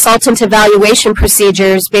board consultant evaluation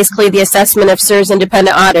procedures, basically the assessment of SERS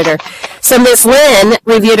independent auditor. So Ms. Lynn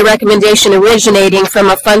reviewed a recommendation originating from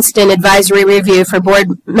a Funston advisory review for board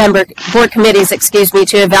committees,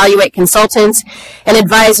 to evaluate consultants and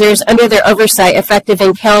advisors under their oversight effective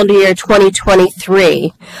in calendar year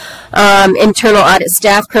 2023. Internal audit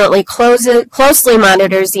staff currently closely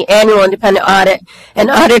monitors the annual independent audit and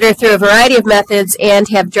auditor through a variety of methods and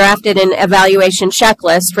have drafted an evaluation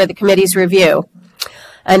checklist for the committee's review.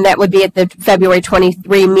 And that would be at the February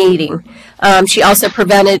 23 meeting. She also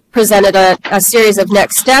presented a series of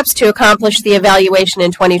next steps to accomplish the evaluation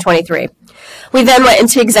in 2023. We then went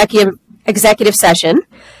into executive session,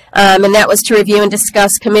 and that was to review and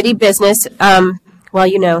discuss committee business, from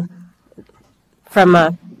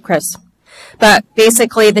Chris. But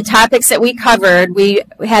basically, the topics that we covered, we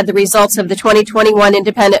had the results of the 2021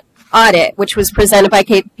 independent audit, which was presented by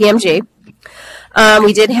KPMG.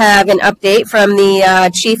 We did have an update from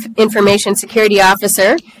the Chief Information Security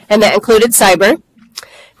Officer, and that included cyber.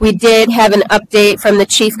 We did have an update from the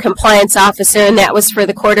Chief Compliance Officer, and that was for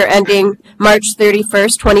the quarter ending March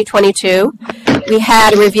 31st, 2022. We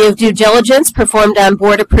had a review of due diligence performed on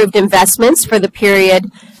board-approved investments for the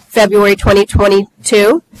period February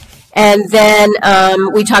 2022. And then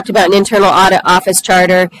we talked about an internal audit office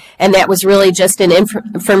charter, and that was really just an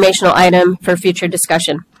informational item for future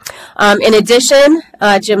discussion. In addition,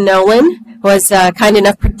 Jim Nolan was kind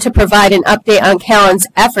enough to provide an update on Callan's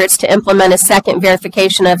efforts to implement a second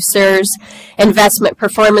verification of SERS investment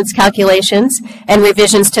performance calculations and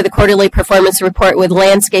revisions to the quarterly performance report with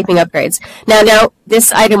landscaping upgrades. Now,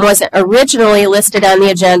 this item wasn't originally listed on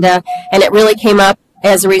the agenda, and it really came up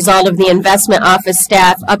as a result of the investment office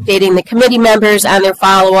staff updating the committee members on their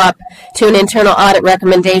follow-up to an internal audit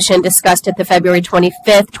recommendation discussed at the February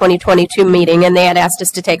 25th, 2022 meeting, and they had asked us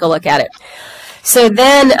to take a look at it. So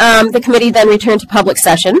then the committee then returned to public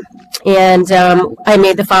session, and I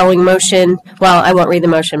made the following motion. Well, I won't read the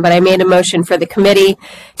motion, but I made a motion for the committee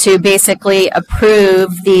to basically approve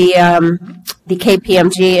the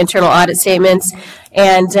KPMG internal audit statements.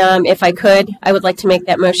 And if I could, I would like to make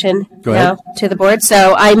that motion now to the board.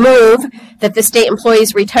 So I move that the State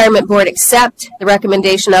Employees Retirement Board accept the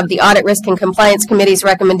recommendation of the Audit Risk and Compliance Committee's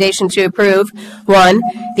recommendation to approve, 1,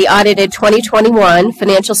 the audited 2021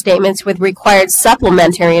 financial statements with required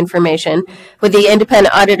supplementary information with the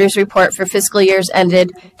independent auditor's report for fiscal years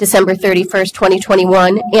ended December 31st,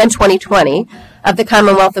 2021 and 2020 of the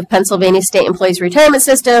Commonwealth of Pennsylvania State Employees Retirement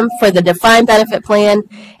System for the Defined Benefit Plan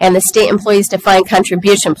and the State Employees Defined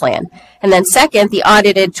Contribution Plan. And then second, the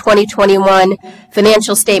audited 2021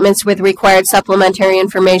 financial statements with required supplementary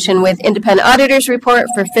information with independent auditor's report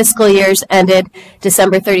for fiscal years ended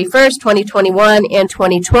December 31st, 2021 and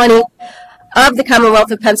 2020 of the Commonwealth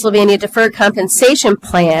of Pennsylvania Deferred Compensation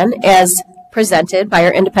Plan as presented by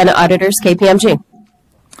our independent auditors, KPMG.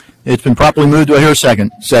 It's been properly moved. Do I hear a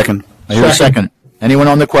second? Second. I hear a second. Anyone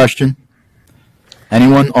on the question?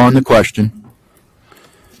 Anyone on the question?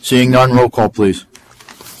 Seeing none, roll call, please.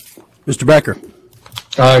 Mr. Becker?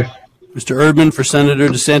 Aye. Mr. Erdman for Senator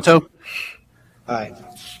DeSanto? Aye.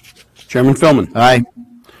 Chairman Philman? Aye.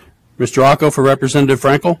 Mr. Acco for Representative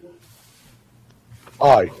Frankel?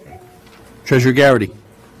 Aye. Treasurer Garrity?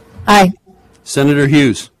 Aye. Senator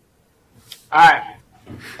Hughes? Aye.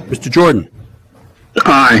 Mr. Jordan?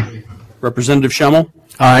 Aye. Representative Schemmel?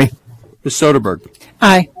 Aye. Ms. Soderberg?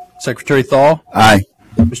 Aye. Secretary Thal? Aye.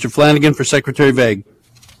 Mr. Flanagan for Secretary Vague?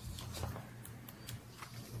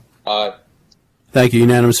 Aye. Thank you.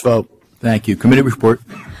 Unanimous vote. Thank you. Committee report.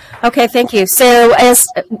 Okay, thank you. So as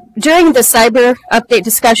during the cyber update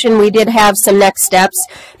discussion, we did have some next steps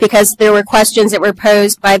because there were questions that were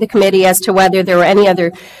posed by the committee as to whether there were any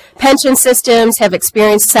other pension systems have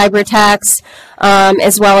experienced cyber attacks,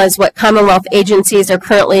 as well as what Commonwealth agencies are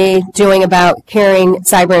currently doing about carrying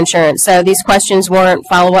cyber insurance. So these questions weren't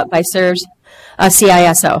follow-up by CSRS.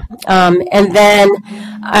 CISO. And then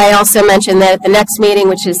I also mentioned that at the next meeting,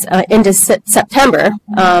 which is into September,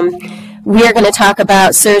 we are going to talk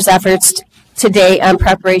about CSRS efforts to date on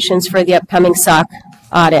preparations for the upcoming SOC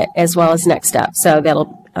audit, as well as next steps. So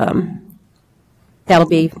that'll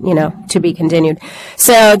be, to be continued.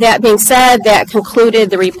 So that being said, that concluded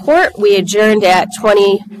the report. We adjourned at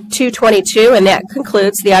 22:22, and that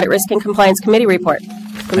concludes the Audit Risk and Compliance Committee report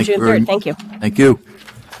from June 3rd. Thank you. Thank you.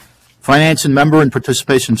 Finance and Member and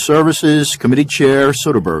Participation Services, Committee Chair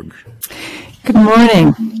Soderberg. Good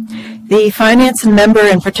morning. The Finance and Member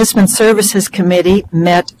and Participant Services Committee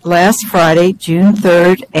met last Friday, June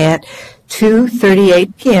 3rd at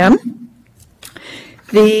 2:38 p.m.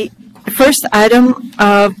 The first item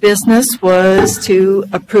of business was to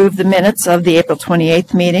approve the minutes of the April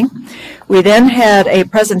 28th meeting. We then had a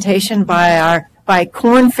presentation by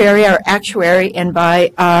Korn Ferry, our actuary, and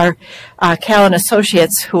by our Callan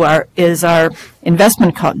Associates, who is our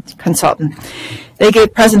investment consultant. They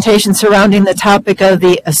gave presentations surrounding the topic of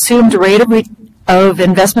the assumed rate of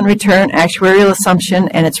investment return, actuarial assumption,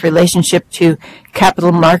 and its relationship to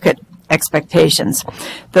capital market expectations.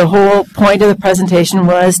 The whole point of the presentation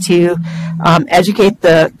was to educate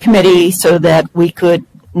the committee so that we could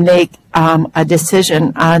make a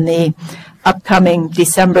decision on the upcoming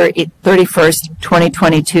December 31st,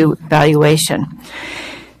 2022 valuation.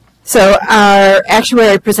 So our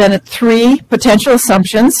actuary presented 3 potential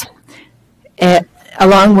assumptions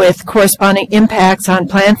along with corresponding impacts on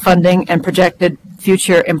plan funding and projected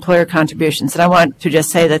future employer contributions. And I want to just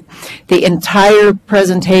say that the entire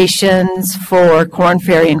presentations for Korn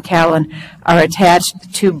Ferry and Callan are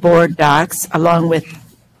attached to board docs along with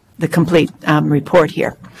the complete report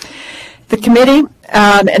here. The committee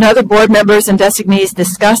and other board members and designees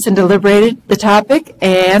discussed and deliberated the topic,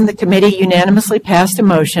 and the committee unanimously passed a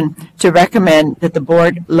motion to recommend that the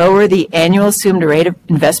board lower the annual assumed rate of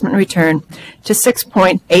investment return to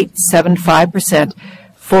 6.875%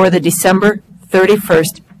 for the December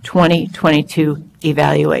 31st, 2022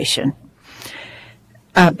 evaluation.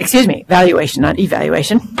 Valuation, not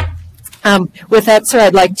evaluation. With that, sir,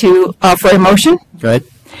 I'd like to offer a motion. Go ahead.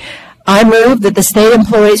 I move that the State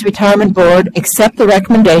Employees Retirement Board accept the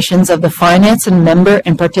recommendations of the Finance and Member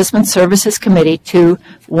and Participant Services Committee to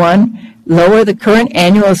 1. Lower the current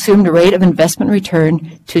annual assumed rate of investment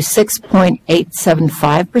return to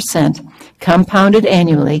 6.875% compounded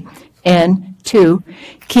annually, and 2.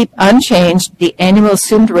 Keep unchanged the annual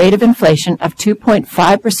assumed rate of inflation of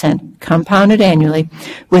 2.5% compounded annually,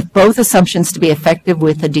 with both assumptions to be effective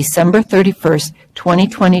with the December 31st,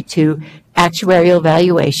 2022 actuarial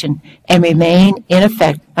valuation and remain in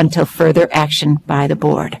effect until further action by the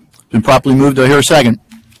board. Been properly moved. Do I hear a second?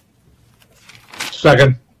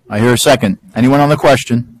 Second. I hear a second. Anyone on the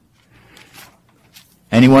question?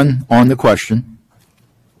 Anyone on the question?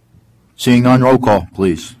 Seeing none, roll call,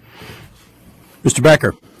 please. Mr.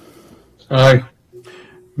 Becker. Aye.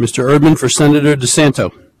 Mr. Erdman for Senator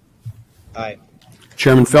DeSanto. Aye.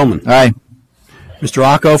 Chairman Philman. Aye. Mr.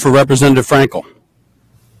 Acco for Representative Frankel.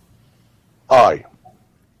 Aye.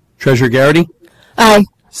 Treasurer Garrity. Aye.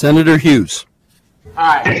 Senator Hughes.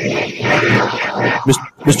 Aye.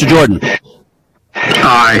 Mr. Jordan.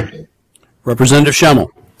 Aye. Representative Schemmel.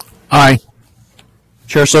 Aye.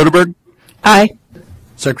 Chair Soderberg. Aye.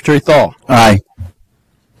 Secretary Thal. Aye.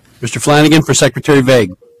 Mr. Flanagan for Secretary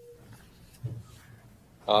Vague.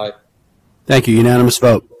 Aye. Thank you. Unanimous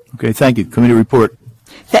vote. Okay, thank you. Committee report.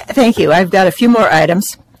 Thank you. I've got a few more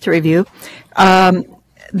items to review.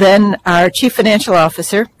 Then our Chief Financial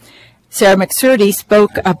Officer, Sarah McSurdy,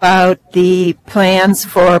 spoke about the plans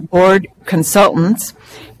for board consultants,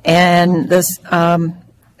 and the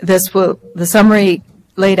summary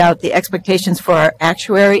laid out the expectations for our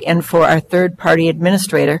actuary and for our third-party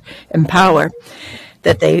administrator, Empower,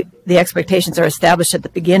 that the expectations are established at the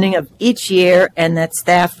beginning of each year, and that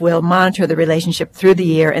staff will monitor the relationship through the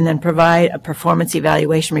year and then provide a performance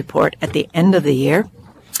evaluation report at the end of the year.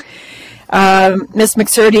 Ms.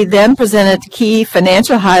 McSurdy then presented key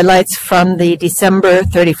financial highlights from the December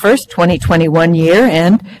 31st, 2021 year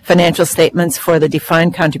and financial statements for the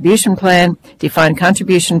defined benefit plan, defined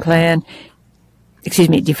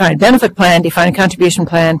contribution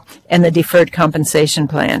plan, and the deferred compensation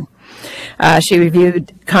plan. She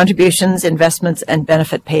reviewed contributions, investments, and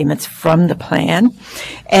benefit payments from the plan,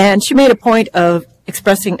 and she made a point of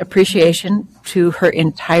expressing appreciation to her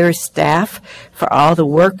entire staff for all the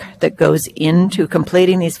work that goes into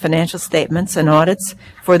completing these financial statements and audits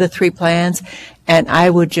for the 3 plans. And I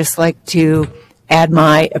would just like to add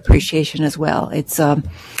my appreciation as well. It's a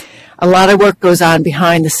lot of work goes on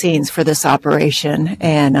behind the scenes for this operation,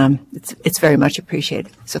 and it's very much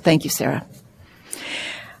appreciated. So thank you, Sarah.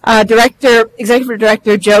 Executive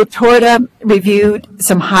Director Joe Torta reviewed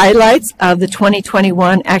some highlights of the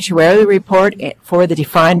 2021 actuarial report for the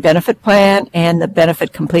defined benefit plan and the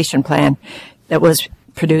benefit completion plan that was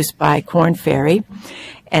produced by Korn Ferry.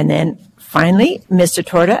 And then finally, Mr.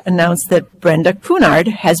 Torta announced that Brenda Cunard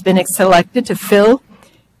has been selected to fill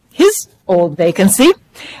his old vacancy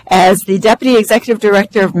as the Deputy Executive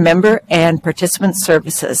Director of Member and Participant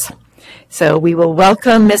Services. So we will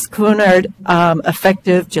welcome Ms. Cunard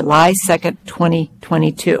effective July 2nd,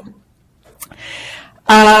 2022.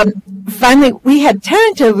 Finally, we had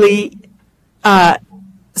tentatively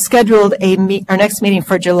scheduled our next meeting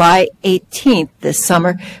for July 18th this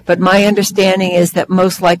summer, but my understanding is that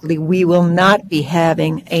most likely we will not be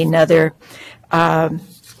having another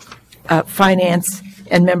finance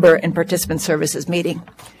and member and participant services meeting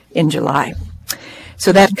in July.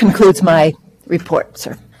 So that concludes my report,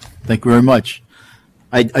 sir. Thank you very much.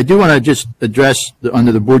 I do want to just address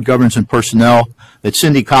under the Board Governance and Personnel that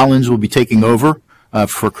Cindy Collins will be taking over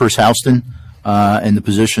for Chris Houston in the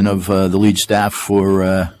position of the lead staff for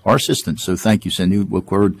our assistant. So thank you, Cindy. We look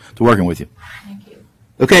forward to working with you. Thank you.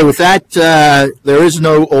 Okay, with that, there is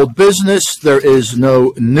no old business. There is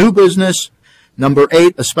no new business. Number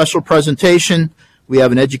 8, a special presentation. We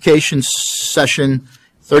have an education session,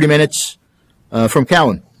 30 minutes from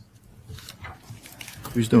Cowan.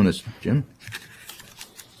 Who's doing this, Jim?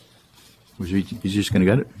 He's just going to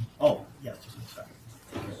get it? Oh, yes.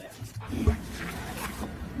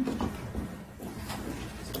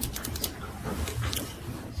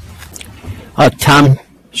 Tom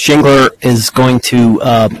Schingler is going to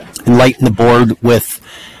enlighten the board with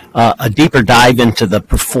a deeper dive into the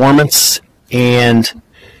performance and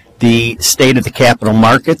the state of the capital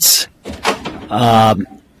markets,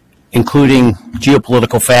 including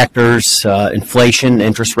geopolitical factors, inflation,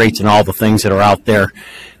 interest rates, and all the things that are out there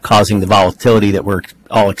causing the volatility that we're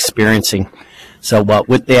all experiencing. So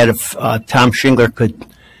with that, if Tom Schingler could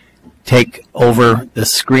take over the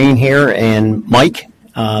screen here, and Mike,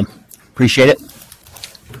 appreciate it.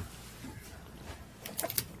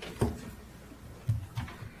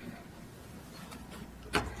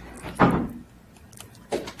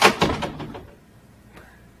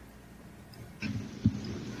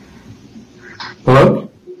 Hello?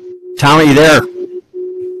 Tom, are you there?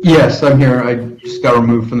 Yes, I'm here. I just got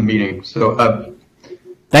removed from the meeting. So,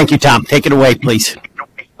 thank you, Tom. Take it away, please.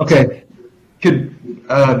 Okay. Could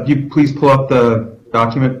you please pull up the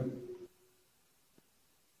document?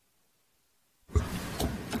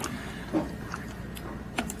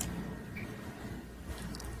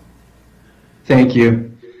 Thank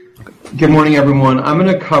you. Good morning, everyone. I'm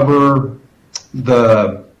going to cover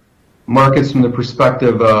the markets from the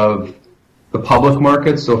perspective of the public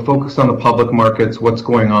markets, so focus on the public markets, what's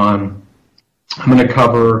going on. I'm going to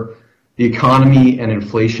cover the economy and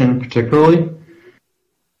inflation particularly.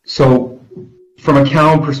 So from a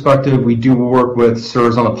Cowan perspective, we do work with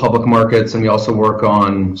CERS on the public markets, and we also work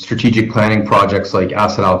on strategic planning projects like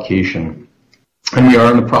asset allocation. And we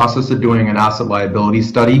are in the process of doing an asset liability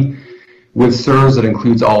study with CERS that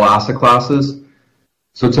includes all asset classes.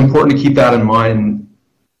 So it's important to keep that in mind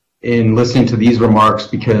in listening to these remarks,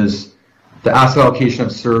 because the asset allocation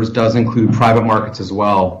of CERS does include private markets as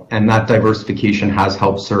well, and that diversification has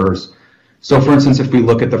helped CERS. So for instance, if we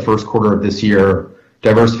look at the first quarter of this year,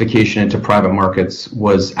 diversification into private markets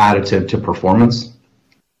was additive to performance.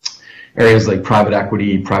 Areas like private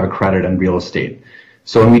equity, private credit, and real estate.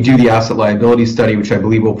 So when we do the asset liability study, which I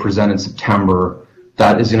believe we'll present in September,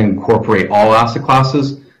 that is going to incorporate all asset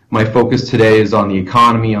classes. My focus today is on the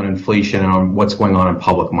economy, on inflation, and on what's going on in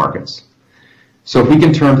public markets. So if we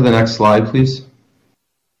can turn to the next slide, please.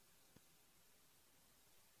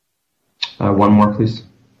 One more, please.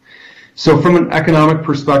 So from an economic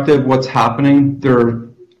perspective, what's happening? There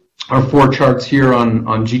are 4 charts here on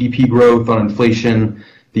GDP growth, on inflation,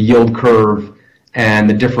 the yield curve, and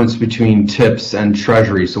the difference between TIPS and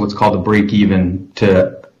Treasury, so what's called the break-even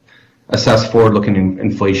to assess forward-looking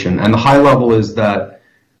inflation. And the high level is that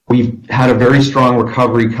we've had a very strong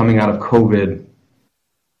recovery coming out of COVID,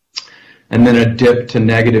 and then a dip to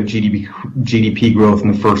negative GDP growth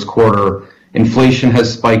in the first quarter. Inflation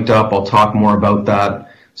has spiked up. I'll talk more about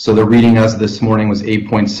that. So the reading as of this morning was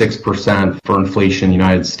 8.6% for inflation in the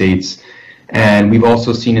United States. And we've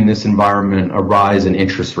also seen in this environment a rise in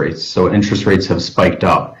interest rates. So interest rates have spiked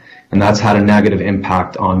up, and that's had a negative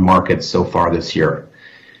impact on markets so far this year.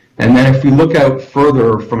 And then if we look out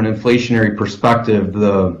further from an inflationary perspective,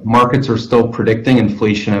 the markets are still predicting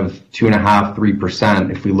inflation of 2.5%,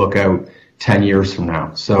 3% if we look out 10 years from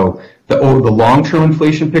now. So the long-term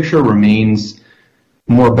inflation picture remains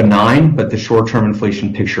more benign, but the short-term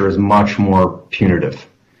inflation picture is much more punitive.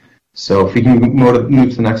 So if we can move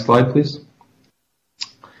to the next slide, please.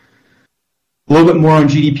 A little bit more on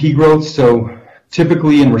GDP growth. So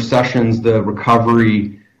typically in recessions, the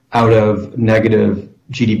recovery out of negative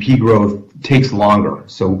GDP growth takes longer.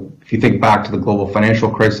 So if you think back to the global financial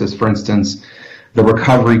crisis, for instance, the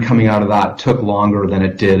recovery coming out of that took longer than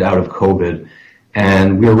it did out of COVID.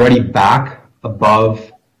 And we're already back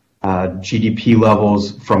above GDP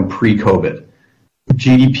levels from pre-COVID.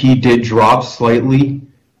 GDP did drop slightly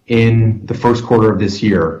in the first quarter of this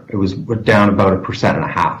year. It was down about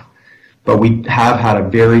 1.5%. But we have had a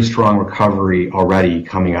very strong recovery already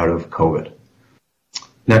coming out of COVID.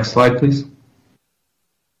 Next slide, please.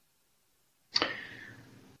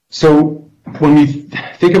 So when we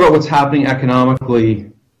think about what's happening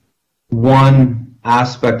economically, one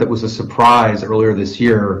aspect that was a surprise earlier this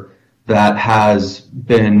year that has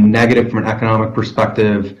been negative from an economic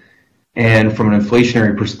perspective and from an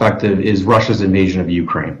inflationary perspective is Russia's invasion of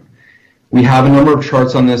Ukraine. We have a number of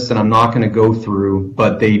charts on this that I'm not going to go through,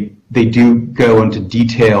 but they do go into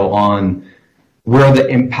detail on where the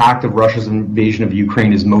impact of Russia's invasion of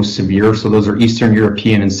Ukraine is most severe. So those are Eastern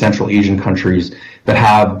European and Central Asian countries that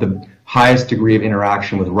have the highest degree of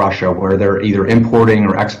interaction with Russia, where they're either importing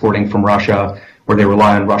or exporting from Russia, where they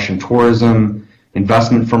rely on Russian tourism,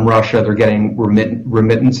 investment from Russia. They're getting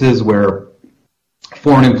remittances where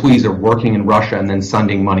foreign employees are working in Russia and then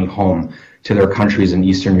sending money home to their countries in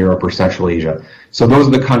Eastern Europe or Central Asia. So those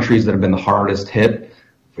are the countries that have been the hardest hit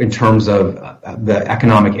in terms of the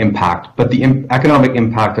economic impact. But the economic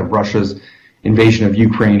impact of Russia's invasion of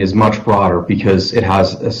Ukraine is much broader because it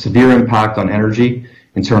has a severe impact on energy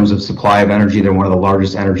in terms of supply of energy. They're one of the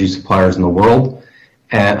largest energy suppliers in the world,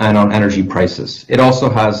 and on energy prices. It also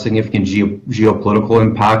has significant geopolitical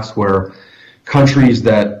impacts where countries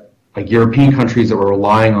that, like European countries that were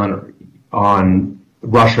relying on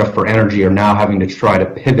Russia for energy, are now having to try to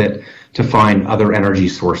pivot to find other energy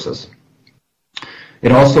sources.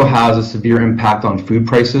 It also has a severe impact on food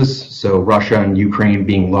prices. So Russia and Ukraine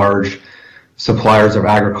being large suppliers of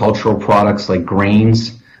agricultural products like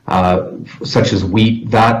grains, such as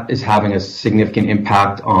wheat, that is having a significant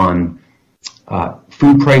impact on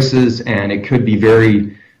food prices, and it could be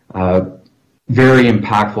very, very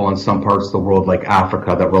impactful on some parts of the world like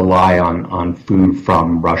Africa that rely on food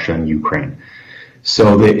from Russia and Ukraine.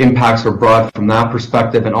 So the impacts are broad from that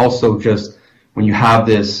perspective, and also just when you have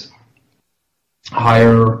this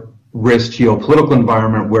higher risk geopolitical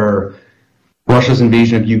environment where Russia's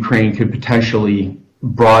invasion of Ukraine could potentially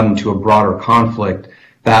broaden to a broader conflict,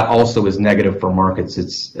 that also is negative for markets.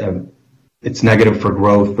 It's negative for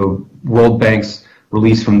growth. The World Bank's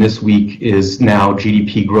release from this week is now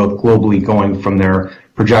GDP growth globally going from their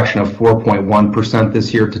projection of 4.1%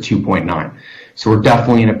 this year to 2.9%. So we're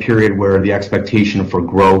definitely in a period where the expectation for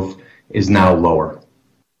growth is now lower.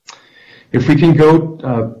 If we can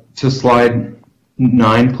go to slide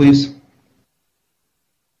 9, please.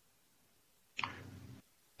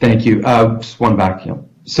 Thank you. Just one back. Yeah.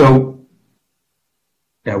 So,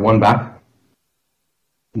 yeah, one back.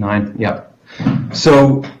 9. Yeah.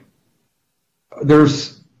 So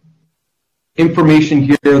there's information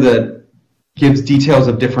here that gives details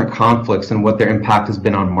of different conflicts and what their impact has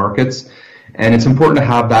been on markets. And it's important to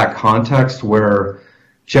have that context where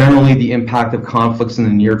generally the impact of conflicts in the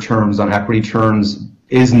near terms on equity returns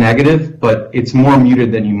is negative, but it's more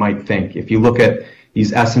muted than you might think. If you look at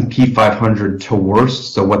these S&P 500 to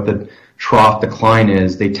worst, so what the trough decline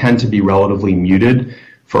is, they tend to be relatively muted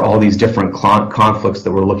for all these different conflicts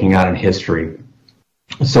that we're looking at in history.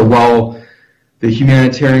 So while the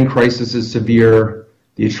humanitarian crisis is severe,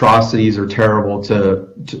 the atrocities are terrible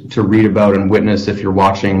to read about and witness if you're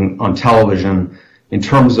watching on television, in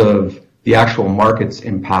terms of the actual market's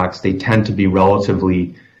impacts, they tend to be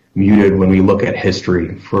relatively muted when we look at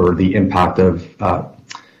history for the impact of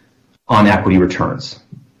on equity returns.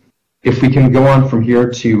 If we can go on from here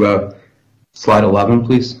to slide 11,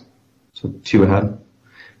 please. So 2 ahead.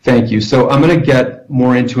 Thank you. So I'm going to get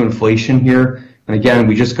more into inflation here. And again,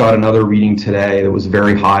 we just got another reading today that was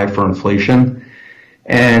very high for inflation.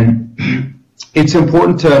 And it's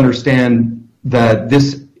important to understand that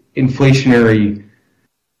this inflationary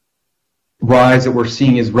rise that we're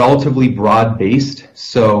seeing is relatively broad-based.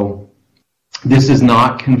 So This is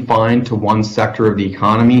not confined to one sector of the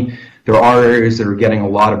economy. There are areas that are getting a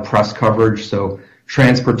lot of press coverage. So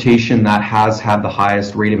transportation, that has had the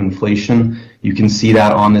highest rate of inflation. You can see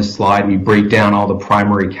that on this slide. We break down all the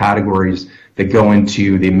primary categories that go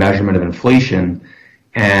into the measurement of inflation.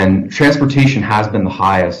 And transportation has been the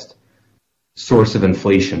highest source of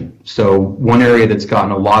inflation. So one area that's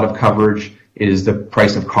gotten a lot of coverage is the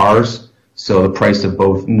price of cars. So the price of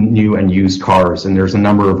both new and used cars. And there's a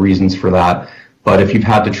number of reasons for that. But if you've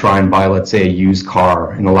had to try and buy, let's say, a used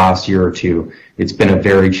car in the last year or two, it's been a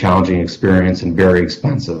very challenging experience and very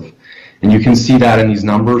expensive. And you can see that in these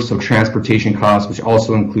numbers. So transportation costs, which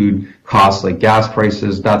also include costs like gas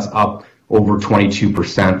prices, that's up over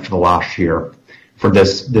 22% for the last year for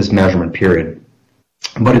this measurement period.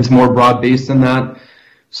 But it's more broad-based than that.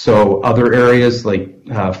 So other areas like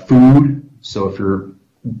food. So if you're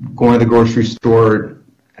going to the grocery store,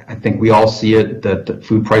 I think we all see it, that the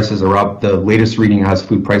food prices are up. The latest reading has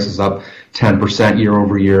food prices up 10% year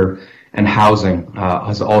over year, and housing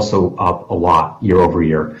is also up a lot year over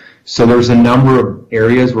year. So there's a number of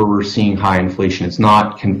areas where we're seeing high inflation. It's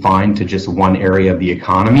not confined to just one area of the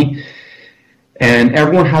economy. And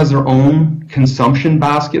everyone has their own consumption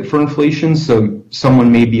basket for inflation. So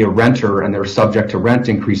someone may be a renter and they're subject to rent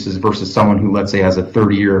increases versus someone who, let's say, has a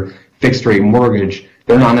 30-year fixed rate mortgage.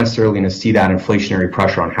 They're not necessarily going to see that inflationary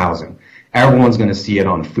pressure on housing. Everyone's going to see it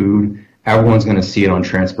on food. Everyone's going to see it on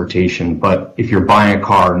transportation. But if you're buying a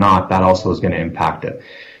car or not, that also is going to impact it.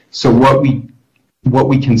 So what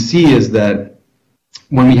we can see is that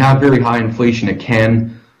when we have very high inflation, it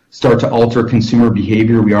can start to alter consumer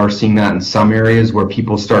behavior. We are seeing that in some areas where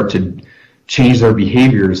people start to change their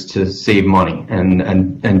behaviors to save money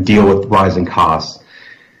and deal with rising costs.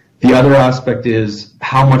 The other aspect is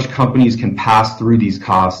how much companies can pass through these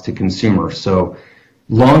costs to consumers. So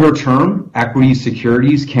longer term, equity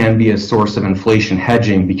securities can be a source of inflation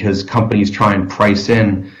hedging because companies try and price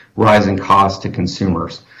in rising costs to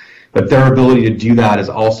consumers. But their ability to do that is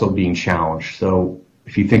also being challenged. So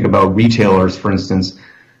if you think about retailers, for instance,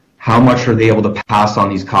 how much are they able to pass on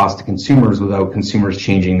these costs to consumers without consumers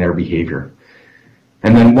changing their behavior?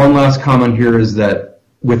 And then one last comment here is that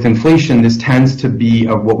with inflation, this tends to be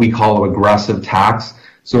what we call an aggressive tax.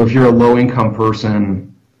 So if you're a low-income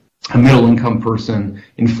person, a middle-income person,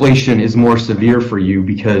 inflation is more severe for you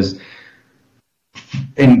because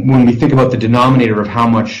when we think about the denominator of how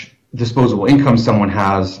much disposable income someone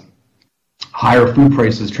has, higher food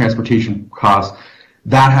prices, transportation costs,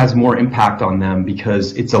 that has more impact on them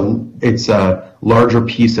because it's a larger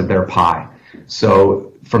piece of their pie.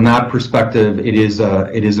 So from that perspective, it is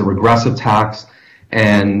a regressive tax.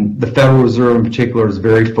 And the Federal Reserve in particular is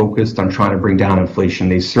very focused on trying to bring down inflation.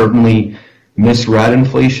 They certainly misread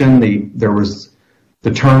inflation. There was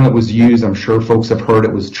the term that was used, I'm sure folks have heard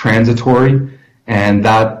it, was transitory, and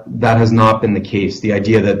that has not been the case. The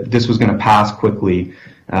idea that this was going to pass quickly,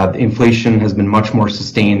 inflation has been much more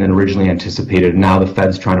sustained than originally anticipated. Now the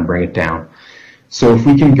Fed's trying to bring it down. So if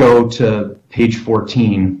we can go to page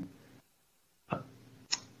 14.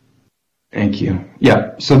 Thank you.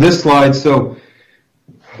 Yeah, so this slide, so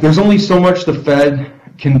there's only so much the Fed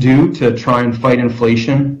can do to try and fight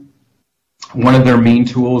inflation. One of their main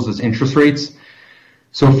tools is interest rates.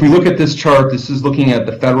 So if we look at this chart, this is looking at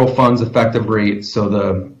the federal funds effective rate, so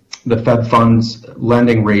the Fed funds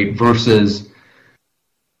lending rate versus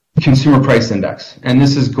consumer price index. And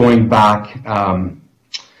this is going back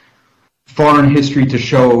far in history to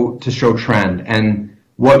show trend. And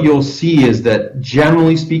what you'll see is that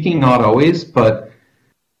generally speaking, not always, but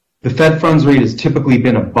the Fed funds rate has typically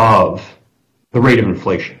been above the rate of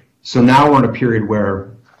inflation. So now we're in a period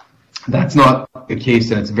where that's not the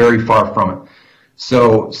case and it's very far from it.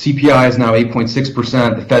 So CPI is now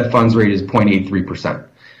 8.6%, the Fed funds rate is 0.83%.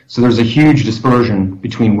 So there's a huge dispersion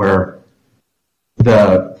between where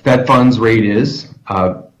the Fed funds rate is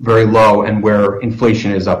very low and where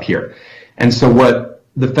inflation is up here. And so what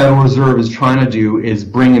the Federal Reserve is trying to do is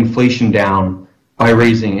bring inflation down by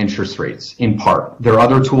raising interest rates, in part. There are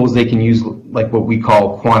other tools they can use, like what we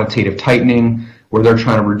call quantitative tightening, where they're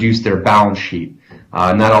trying to reduce their balance sheet.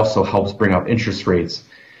 And that also helps bring up interest rates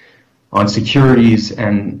on securities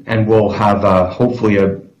and will have hopefully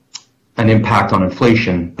an impact on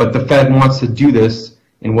inflation. But the Fed wants to do this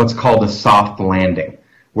in what's called a soft landing,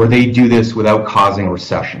 where they do this without causing a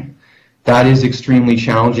recession. That is extremely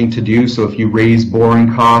challenging to do. So if you raise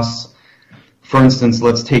borrowing costs, for instance,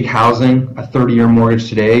 let's take housing. A 30-year mortgage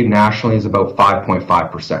today nationally is about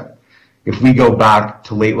 5.5%. If we go back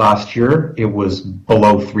to late last year, it was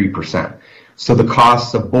below 3%. So the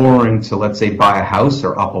costs of borrowing to, let's say, buy a house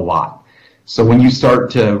are up a lot. So when you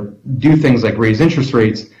start to do things like raise interest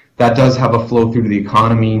rates, that does have a flow through to the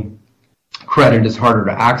economy. Credit is harder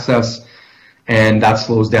to access, and that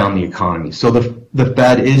slows down the economy. So the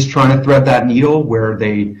Fed is trying to thread that needle where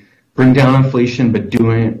they bring down inflation, but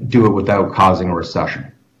do it without causing a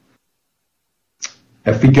recession.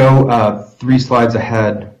 If we go 3 slides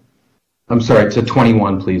ahead, I'm sorry, to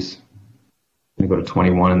 21, please. I'm going to go to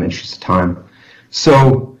 21 in the interest of time.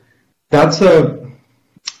 So that's a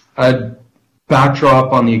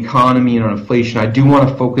backdrop on the economy and on inflation. I do want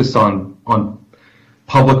to focus on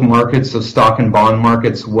public markets, so stock and bond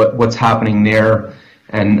markets, what's happening there,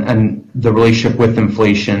 and the relationship with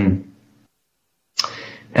inflation.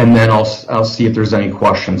 And then I'll see if there's any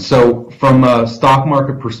questions. So from a stock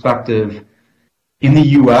market perspective, in the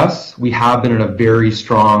U.S., we have been in a very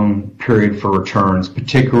strong period for returns,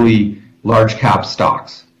 particularly large cap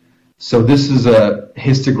stocks. So this is a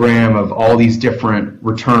histogram of all these different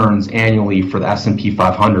returns annually for the S&P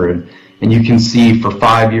 500. And you can see for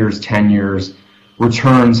 5 years, 10 years,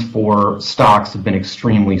 returns for stocks have been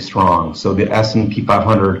extremely strong. So the S&P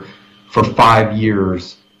 500 for 5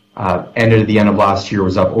 years ended at the end of last year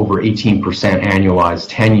was up over 18% annualized,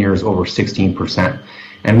 10 years over 16%.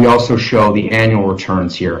 And we also show the annual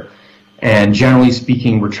returns here. And generally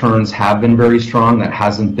speaking, returns have been very strong. That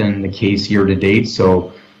hasn't been the case year to date.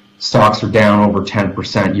 So stocks are down over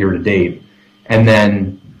 10% year to date. And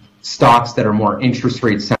then stocks that are more interest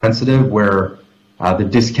rate sensitive, where the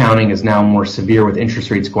discounting is now more severe with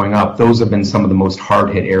interest rates going up, those have been some of the most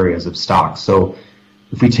hard hit areas of stocks. So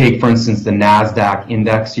if we take, for instance, the NASDAQ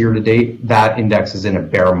index year to date, that index is in a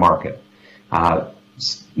bear market.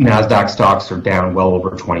 NASDAQ stocks are down well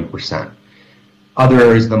over 20%. Other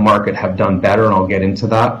areas of the market have done better, and I'll get into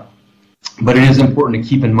that. But it is important to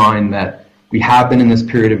keep in mind that we have been in this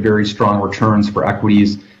period of very strong returns for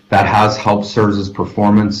equities. That has helped CSRS's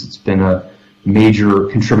performance. It's been a major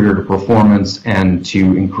contributor to performance and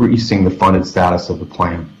to increasing the funded status of the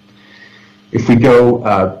plan. If we go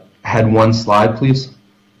ahead 1 slide, please.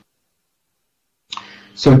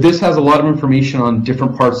 So this has a lot of information on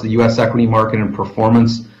different parts of the U.S. equity market and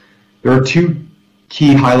performance. There are 2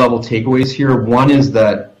 key high-level takeaways here. One is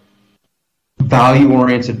that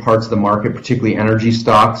value-oriented parts of the market, particularly energy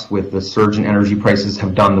stocks with the surge in energy prices,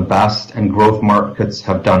 have done the best, and growth markets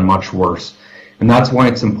have done much worse. And that's why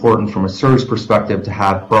it's important from a CSRS perspective to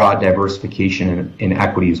have broad diversification in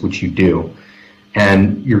equities, which you do.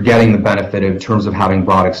 And you're getting the benefit in terms of having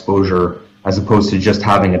broad exposure as opposed to just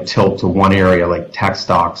having a tilt to one area like tech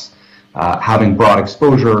stocks. Having broad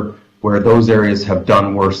exposure where those areas have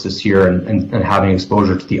done worse this year and having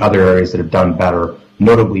exposure to the other areas that have done better,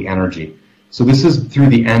 notably energy. So this is through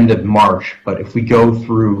the end of March, but if we go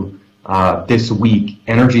through this week,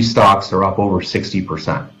 energy stocks are up over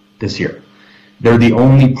 60% this year. They're the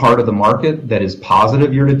only part of the market that is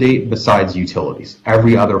positive year to date besides utilities.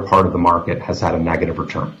 Every other part of the market has had a negative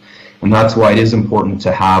return. And that's why it is important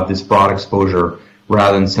to have this broad exposure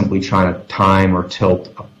rather than simply trying to time or tilt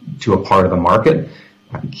to a part of the market,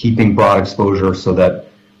 keeping broad exposure so that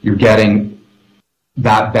you're getting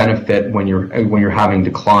that benefit when you're having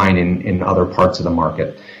decline in other parts of the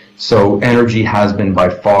market. So energy has been by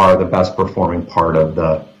far the best performing part of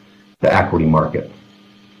the equity market.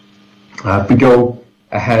 If we go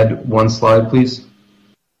ahead 1 slide, please.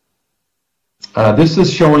 This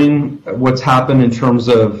is showing what's happened in terms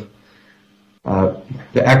of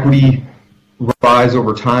the equity rise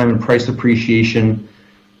over time and price appreciation.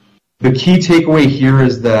 The key takeaway here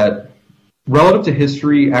is that relative to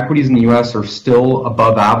history, equities in the U.S. are still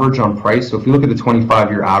above average on price. So if you look at the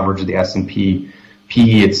 25-year average of the S&P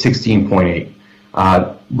PE, it's 16.8.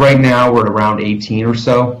 Right now, we're at around 18 or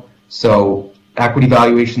so. So equity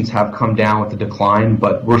valuations have come down with the decline,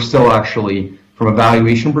 but we're still actually, from a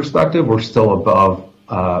valuation perspective, we're still above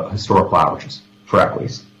historical averages for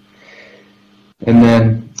equities. And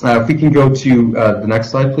then if we can go to the next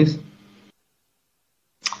slide, please.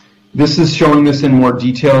 This is showing this in more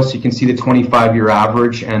detail, so you can see the 25-year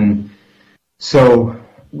average. And so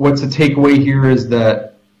what's the takeaway here is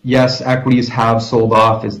that, yes, equities have sold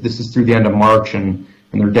off. This is through the end of March, and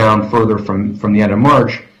they're down further from the end of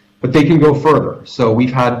March, but they can go further. So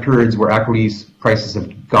we've had periods where equities prices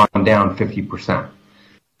have gone down 50%.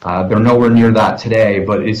 They're nowhere near that today,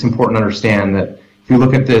 but it's important to understand that if you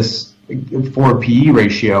look at this forward PE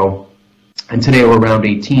ratio, and today we're around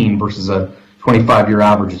 18 versus a 25-year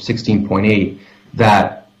average of 16.8,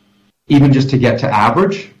 that even just to get to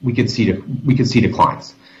average, we could see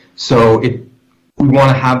declines. So we want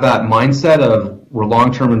to have that mindset of we're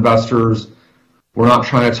long-term investors. We're not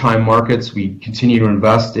trying to time markets. We continue to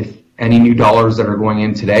invest. If any new dollars that are going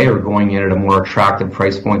in today are going in at a more attractive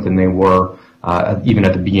price point than they were even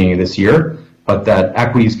at the beginning of this year, but that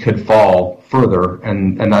equities could fall further,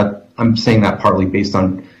 and that I'm saying that partly based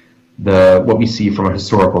on what we see from a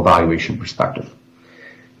historical valuation perspective.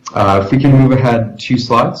 If we can move ahead 2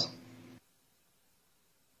 slides.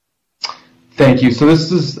 Thank you. So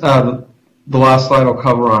this is the last slide I'll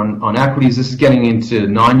cover on equities. This is getting into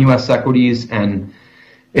non-U.S. equities, and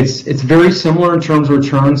it's very similar in terms of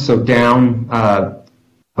returns. So down about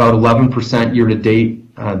 11% year to date.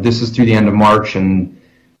 This is through the end of March, and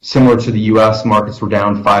similar to the U.S. markets were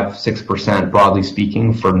down 5-6% broadly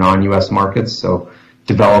speaking for non-U.S. markets. So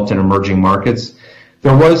developed and emerging markets.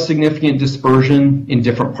 There was significant dispersion in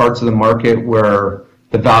different parts of the market where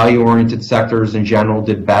the value-oriented sectors in general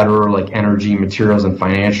did better, like energy, materials, and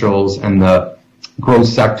financials, and the growth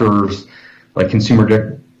sectors like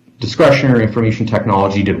consumer discretionary, information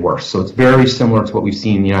technology did worse. So it's very similar to what we've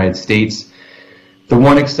seen in the United States. The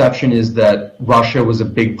one exception is that Russia was a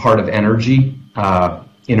big part of energy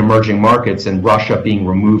in emerging markets, and Russia being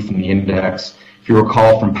removed from the index. If you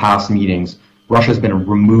recall from past meetings, Russia's been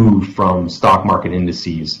removed from stock market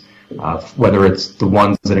indices. Whether it's the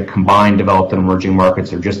ones that have combined developed and emerging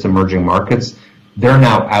markets or just emerging markets, they're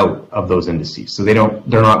now out of those indices. So they're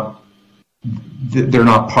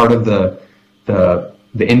not part of the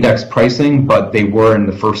index pricing, but they were in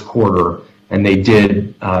the first quarter, and they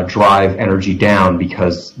did drive energy down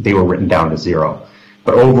because they were written down to 0.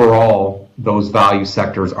 But overall, those value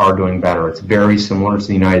sectors are doing better. It's very similar to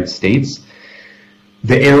the United States.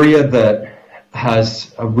 The area that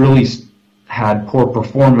has really had poor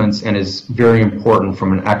performance and is very important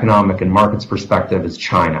from an economic and markets perspective is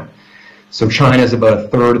China. So China is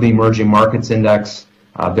about 1/3 of the emerging markets index.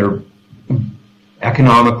 They're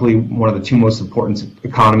economically one of the 2 most important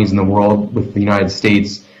economies in the world with the United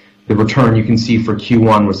States. The return you can see for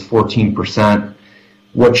Q1 was 14%.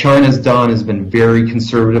 What China's done has been very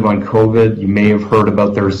conservative on COVID. You may have heard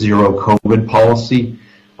about their zero COVID policy,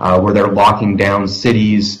 where they're locking down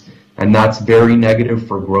cities, and that's very negative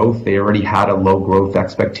for growth. They already had a low growth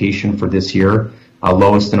expectation for this year,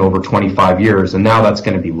 lowest in over 25 years, and now that's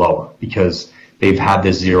going to be lower because they've had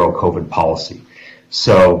this zero COVID policy.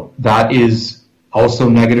 So that is also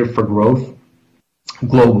negative for growth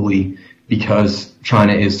globally because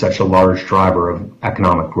China is such a large driver of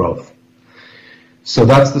economic growth. So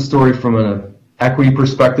that's the story from an equity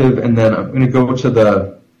perspective, and then I'm going to go to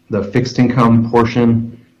the fixed income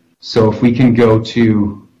portion. So if we can go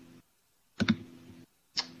to,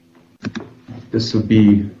 this would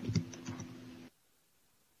be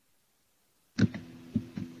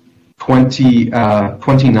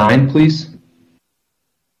 29, please.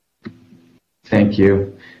 Thank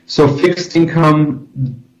you. So fixed income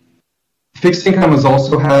has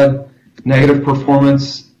also had negative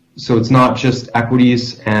performance. So it's not just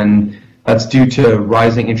equities, and that's due to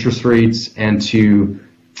rising interest rates and to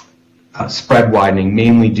spread widening,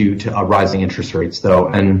 mainly due to rising interest rates, though.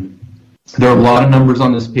 And there are a lot of numbers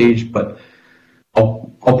on this page, but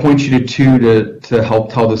I'll point you to 2 to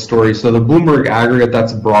help tell the story. So the Bloomberg aggregate,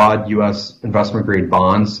 that's broad U.S. investment grade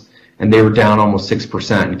bonds, and they were down almost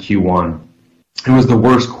 6% in Q1. It was the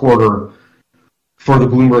worst quarter for the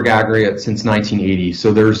Bloomberg aggregate since 1980.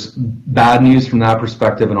 So there's bad news from that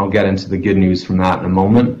perspective, and I'll get into the good news from that in a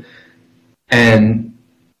moment. And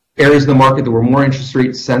areas of the market that were more interest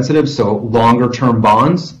rate sensitive, so longer term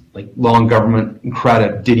bonds, like long government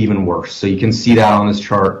credit, did even worse. So you can see that on this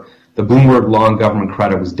chart. The Bloomberg long government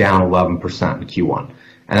credit was down 11% in Q1.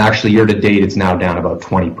 And actually year to date, it's now down about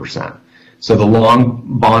 20%. So the long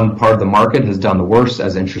bond part of the market has done the worst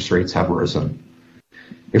as interest rates have risen.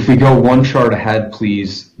 If we go 1 chart ahead,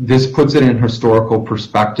 please, this puts it in historical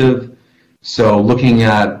perspective. So looking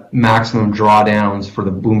at maximum drawdowns for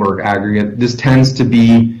the Bloomberg aggregate, this tends to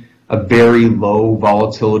be a very low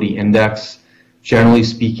volatility index. Generally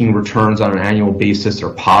speaking, returns on an annual basis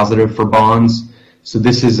are positive for bonds. So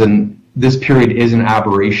this period is an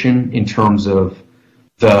aberration in terms of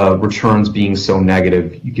the returns being so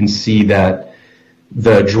negative. You can see that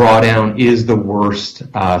the drawdown is the worst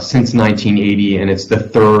since 1980, and it's the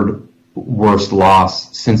 3rd worst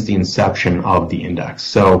loss since the inception of the index.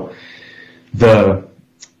 So the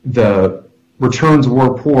returns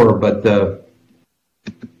were poor, but the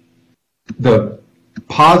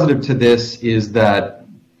positive to this is that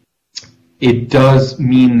it does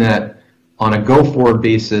mean that on a go-forward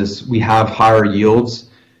basis, we have higher yields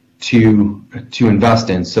to invest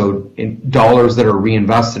in. So in dollars that are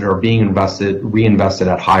reinvested are being reinvested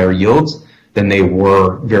at higher yields than they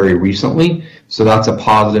were very recently. So that's a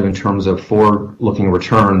positive in terms of forward-looking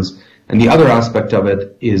returns. And the other aspect of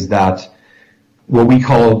it is that what we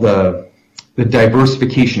call the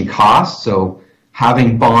diversification cost, so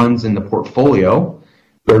having bonds in the portfolio,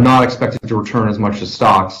 they're not expected to return as much as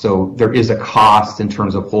stocks, so there is a cost in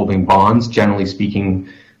terms of holding bonds, generally speaking,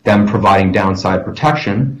 them providing downside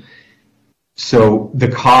protection. So the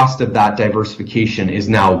cost of that diversification is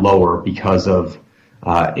now lower because of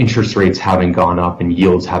interest rates having gone up and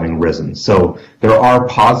yields having risen. So there are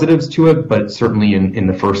positives to it, but certainly in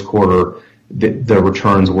the first quarter, the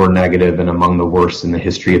returns were negative and among the worst in the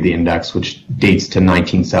history of the index, which dates to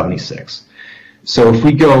 1976. So if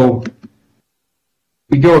we go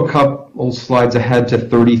a couple slides ahead to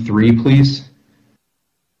 33, please.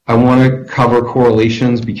 I want to cover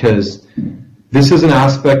correlations because this is an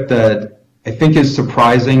aspect that I think is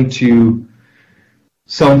surprising to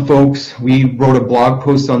some folks. We wrote a blog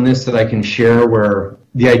post on this that I can share, where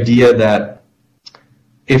the idea that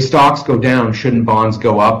if stocks go down, shouldn't bonds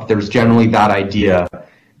go up? There's generally that idea.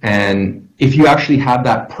 And if you actually have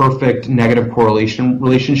that perfect negative correlation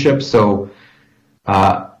relationship, so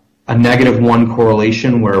a -1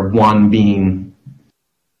 correlation where 1 being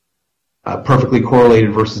perfectly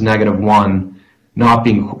correlated versus -1 not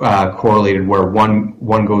being correlated, where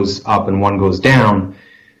one goes up and 1 goes down,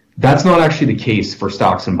 that's not actually the case for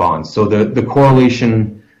stocks and bonds. So the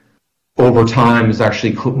correlation over time is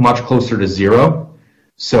actually much closer to 0.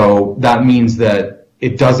 So that means that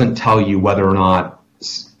it doesn't tell you whether or not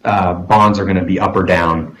bonds are going to be up or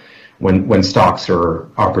down when stocks are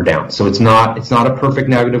up or down. So it's not a perfect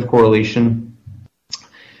negative correlation.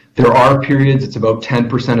 There are periods, it's about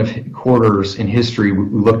 10% of quarters in history. We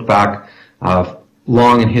looked back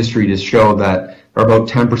long in history to show that there are about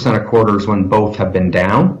 10% of quarters when both have been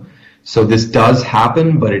down. So this does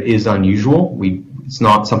happen, but it is unusual. It's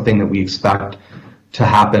not something that we expect to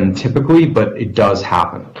happen typically, but it does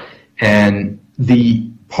happen. And the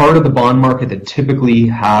part of the bond market that typically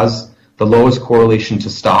has the lowest correlation to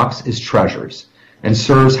stocks is treasuries. And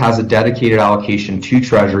SIRS has a dedicated allocation to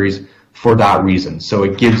treasuries for that reason. So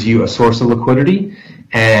it gives you a source of liquidity,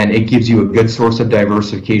 and it gives you a good source of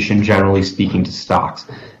diversification, generally speaking, to stocks.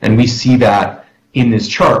 And we see that in this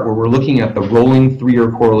chart, where we're looking at the rolling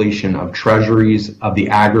 3-year correlation of treasuries, of the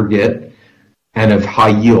aggregate, and of high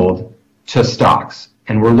yield to stocks.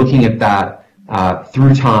 And we're looking at that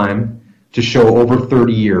through time to show over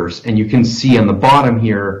 30 years. And you can see on the bottom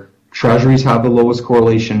here, treasuries have the lowest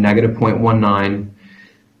correlation, -0.19.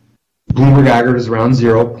 Bloomberg aggregate is around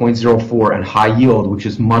 0.04, and high yield, which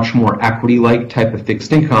is much more equity-like type of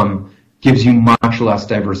fixed income, gives you much less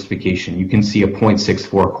diversification. You can see a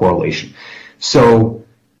 0.64 correlation. So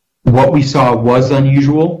what we saw was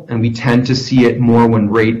unusual, and we tend to see it more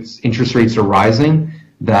when interest rates are rising,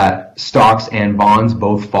 that stocks and bonds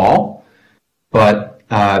both fall. But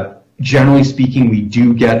generally speaking, we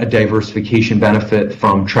do get a diversification benefit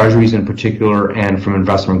from treasuries in particular and from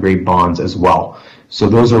investment-grade bonds as well. So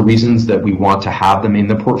those are reasons that we want to have them in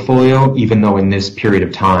the portfolio, even though in this period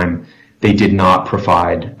of time they did not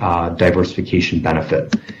provide diversification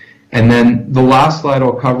benefit. And then the last slide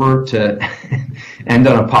I'll cover to end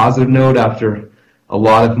on a positive note after a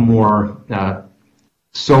lot of more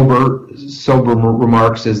sober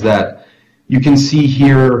remarks is that you can see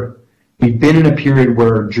here we've been in a period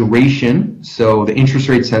where duration, so the interest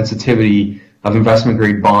rate sensitivity of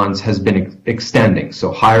investment-grade bonds, has been extending.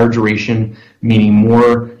 So higher duration, meaning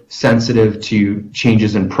more sensitive to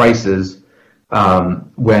changes in prices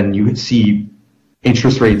when you see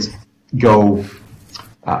interest rates go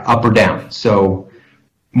up or down. So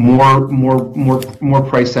more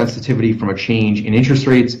price sensitivity from a change in interest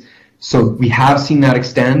rates. So we have seen that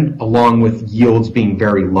extend, along with yields being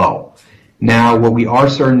very low. Now, what we are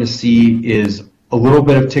starting to see is a little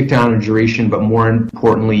bit of tick down in duration, but more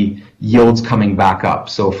importantly, yields coming back up.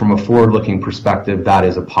 So from a forward-looking perspective, that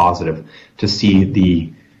is a positive to see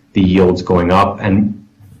the yields going up. And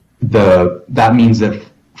that means that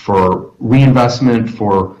for reinvestment,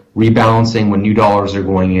 for rebalancing, when new dollars are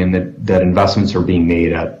going in, that investments are being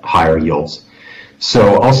made at higher yields.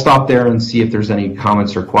 So I'll stop there and see if there's any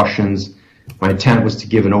comments or questions. My intent was to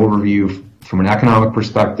give an overview from an economic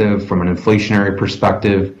perspective, from an inflationary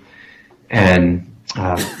perspective, and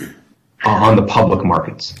on the public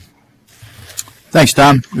markets. Thanks,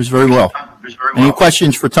 Tom. It was very well. Any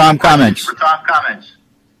questions for Tom? Comments?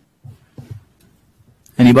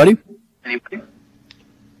 Anybody?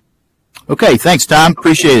 Okay, thanks, Tom.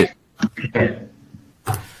 Appreciate it.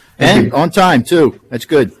 And on time, too. That's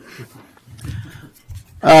good.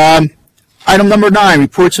 Item number 9,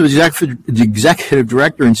 reports of the Executive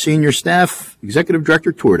Director and Senior Staff. Executive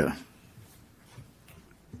Director Torda.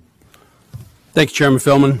 Thank you, Chairman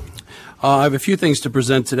Philman. I have a few things to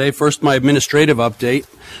present today. First, my administrative update,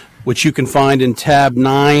 which you can find in tab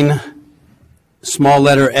 9, small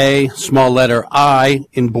letter A, small letter I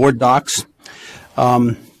in board docs.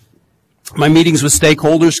 My meetings with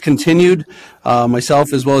stakeholders continued,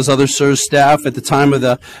 myself as well as other SERS staff. At the time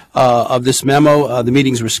of this memo, the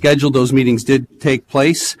meetings were scheduled. Those meetings did take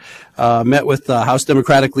place. Met with House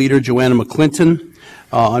Democratic Leader Joanna McClinton.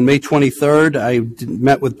 On May 23rd, I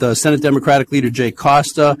met with Senate Democratic Leader Jay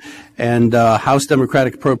Costa and House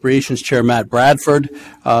Democratic Appropriations Chair Matt Bradford.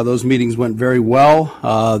 Those meetings went very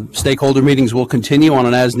well. Stakeholder meetings will continue on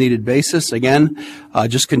an as-needed basis. Again,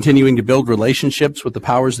 just continuing to build relationships with the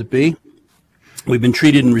powers that be. We've been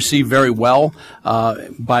treated and received very well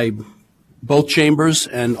by both chambers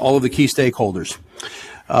and all of the key stakeholders.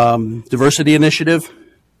 Diversity initiative.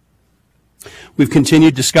 We've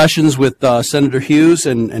continued discussions with Senator Hughes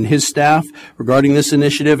and his staff regarding this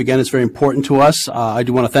initiative. Again, it's very important to us. I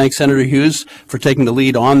do want to thank Senator Hughes for taking the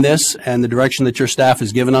lead on this, and the direction that your staff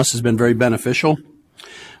has given us has been very beneficial.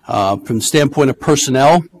 From the standpoint of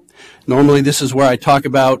personnel, normally this is where I talk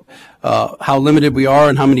about how limited we are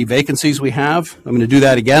and how many vacancies we have. I'm going to do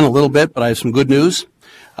that again a little bit, but I have some good news.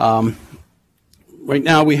 Right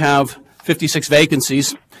now we have 56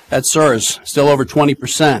 vacancies at SERS, still over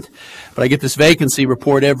 20%. But I get this vacancy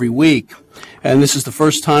report every week, and this is the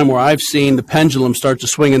first time where I've seen the pendulum start to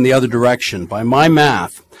swing in the other direction. By my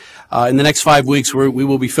math, in the next 5 weeks, we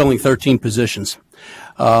will be filling 13 positions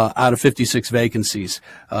out of 56 vacancies,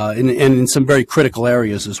 and in some very critical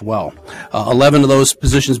areas as well. 11 of those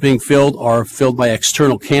positions being filled are filled by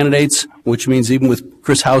external candidates, which means even with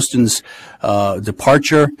Chris Houston's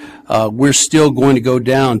departure, we're still going to go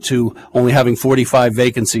down to only having 45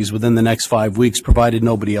 vacancies within the next 5 weeks, provided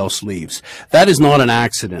nobody else leaves. That is not an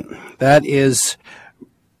accident. That is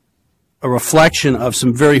a reflection of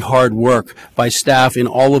some very hard work by staff in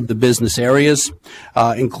all of the business areas,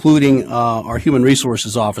 including our Human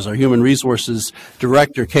Resources Office. Our Human Resources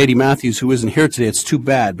Director, Katie Matthews, who isn't here today. It's too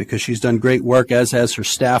bad because she's done great work, as has her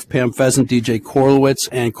staff, Pam Pheasant, DJ Korlowitz,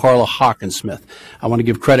 and Carla Hawkinsmith. I want to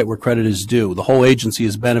give credit where credit is due. The whole agency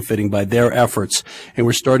is benefiting by their efforts, and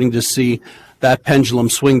we're starting to see that pendulum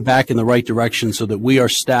swing back in the right direction so that we are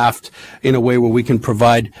staffed in a way where we can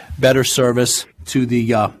provide better service to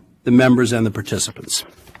the members and the participants.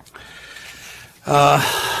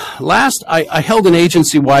 Last, I held an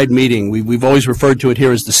agency-wide meeting. We've always referred to it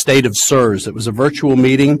here as the State of SERS. It was a virtual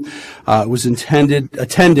meeting. It was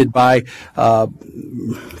attended by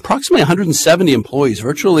approximately 170 employees.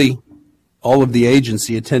 Virtually all of the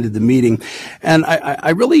agency attended the meeting. And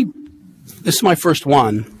I really, this is my first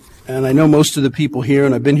one, and I know most of the people here,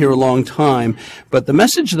 and I've been here a long time, but the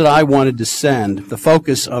message that I wanted to send, the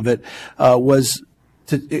focus of it, was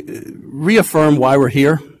to reaffirm why we're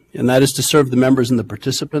here, and that is to serve the members and the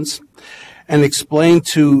participants, and explain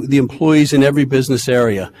to the employees in every business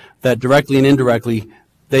area that directly and indirectly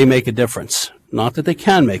they make a difference. Not that they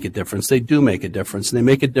can make a difference, they do make a difference, and they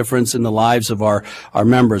make a difference in the lives of our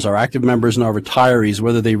members, our active members and our retirees,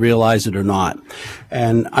 whether they realize it or not.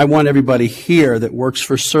 And I want everybody here that works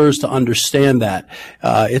for SERS to understand that.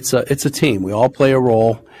 It's a team. We all play a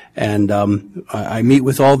role. And I meet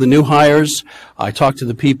with all the new hires. I talk to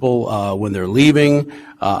the people when they're leaving.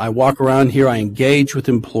 I walk around here. I engage with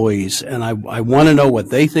employees. And I want to know what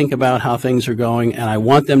they think about how things are going. And I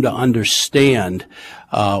want them to understand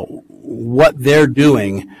what they're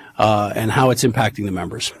doing and how it's impacting the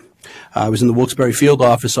members. I was in the Wilkes-Barre field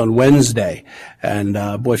office on Wednesday. And,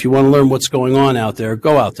 boy, if you want to learn what's going on out there,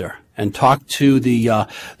 go out there and talk to the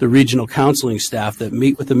regional counseling staff that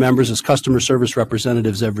meet with the members as customer service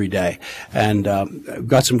representatives every day, and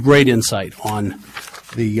got some great insight on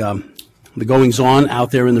the goings-on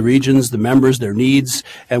out there in the regions, the members, their needs,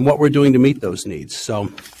 and what we're doing to meet those needs.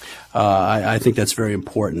 So I think that's very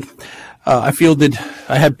important. I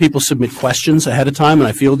had people submit questions ahead of time, and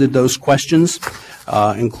I fielded those questions,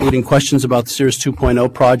 including questions about the SERS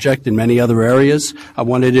 2.0 project and many other areas. I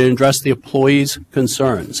wanted to address the employees'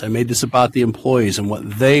 concerns. I made this about the employees and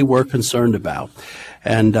what they were concerned about.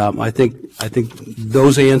 And I think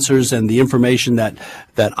those answers and the information that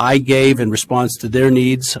I gave in response to their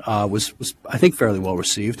needs was I think fairly well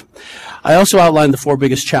received. I also outlined the 4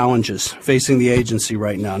 biggest challenges facing the agency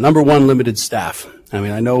right now. Number 1, limited staff. I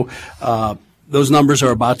mean, I know those numbers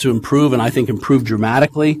are about to improve, and I think improve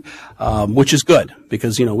dramatically, which is good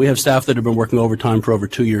because, you know, we have staff that have been working overtime for over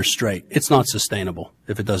 2 years straight. It's not sustainable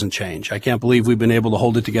if it doesn't change. I can't believe we've been able to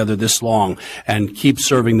hold it together this long and keep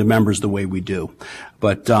serving the members the way we do.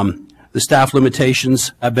 But the staff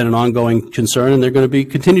limitations have been an ongoing concern, and they're going to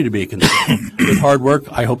continue to be a concern. With hard work,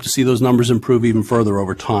 I hope to see those numbers improve even further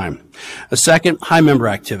over time. A second, high member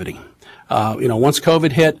activity. Once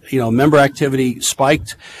COVID hit, member activity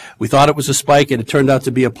spiked. We thought it was a spike, and it turned out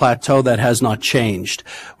to be a plateau that has not changed.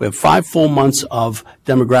 We have 5 full months of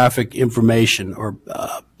demographic information,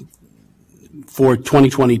 for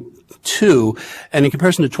 2022, and in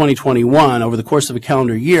comparison to 2021, over the course of a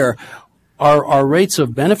calendar year, our rates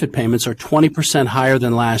of benefit payments are 20% higher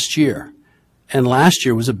than last year. And last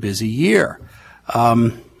year was a busy year.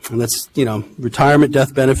 And that's, retirement,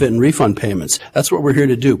 death benefit, and refund payments. That's what we're here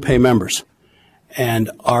to do, pay members. And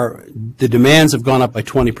the demands have gone up by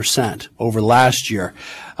 20% over last year,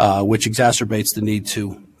 which exacerbates the need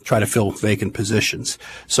to try to fill vacant positions.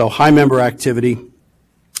 So high member activity.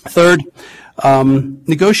 Third,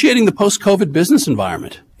 negotiating the post-COVID business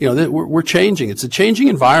environment. We're changing. It's a changing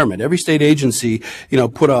environment. Every state agency,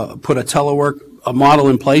 put a telework model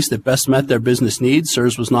in place that best met their business needs.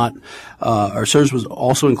 CSRS was not, or CSRS was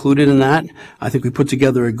also included in that. I think we put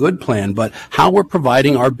together a good plan, but how we're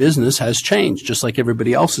providing our business has changed, just like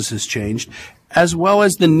everybody else's has changed, as well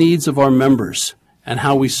as the needs of our members and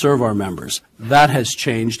how we serve our members. That has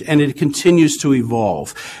changed, and it continues to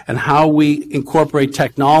evolve. And how we incorporate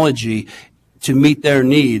technology to meet their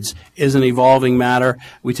needs is an evolving matter.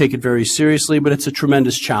 We take it very seriously, but it's a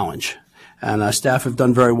tremendous challenge. And staff have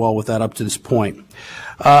done very well with that up to this point.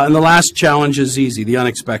 And the last challenge is easy, the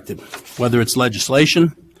unexpected, whether it's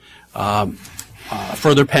legislation,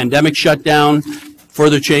 further pandemic shutdown,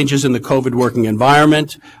 further changes in the COVID working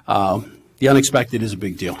environment. The unexpected is a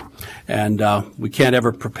big deal. And we can't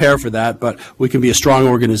ever prepare for that, but we can be a strong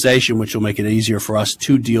organization, which will make it easier for us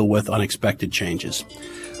to deal with unexpected changes.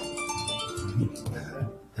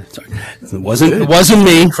 Sorry. It wasn't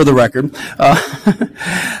me, for the record.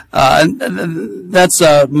 That's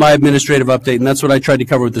my administrative update, and that's what I tried to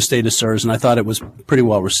cover with the state of CSRS, and I thought it was pretty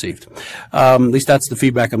well received. At least that's the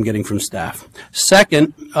feedback I'm getting from staff.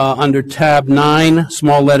 Second, under tab 9,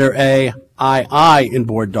 small letter A, II in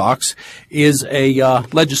board docs, is a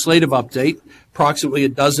legislative update. Approximately a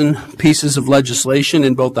dozen pieces of legislation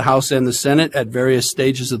in both the House and the Senate at various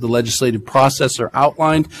stages of the legislative process are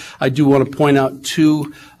outlined. I do want to point out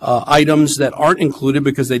 2 items that aren't included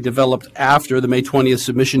because they developed after the May 20th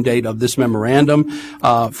submission date of this memorandum.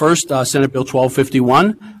 First, Senate Bill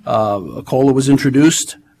 1251. A COLA was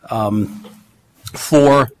introduced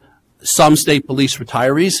for some state police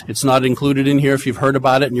retirees. It's not included in here if you've heard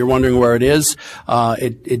about it and you're wondering where it is.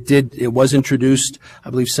 It was introduced, I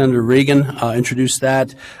believe Senator Reagan introduced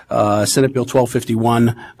that, Senate Bill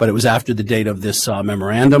 1251, but it was after the date of this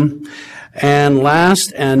memorandum. And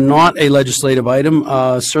last, and not a legislative item,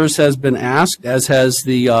 CSRS has been asked, as has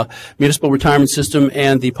the municipal retirement system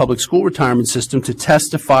and the public school retirement system, to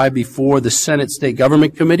testify before the Senate State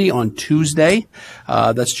Government Committee on Tuesday.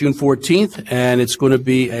 That's June 14th, and it's going to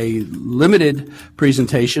be a limited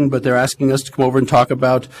presentation, but they're asking us to come over and talk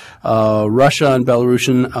about Russia and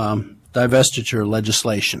Belarusian divestiture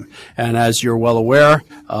legislation. And as you're well aware,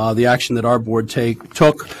 the action that our board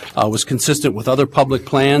took was consistent with other public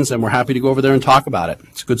plans, and we're happy to go over there and talk about it.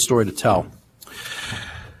 It's a good story to tell.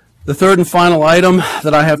 The third and final item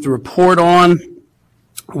that I have to report on,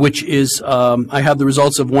 which is I have the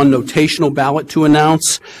results of one notational ballot to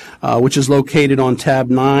announce, which is located on tab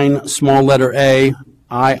 9, small letter A,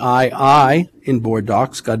 III in board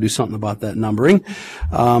docs. Got to do something about that numbering.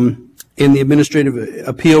 In the administrative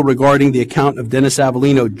appeal regarding the account of Dennis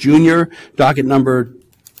Avellino Jr., docket number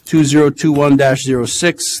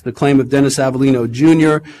 2021-06, the claim of Dennis Avellino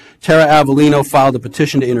Jr., Tara Avellino filed a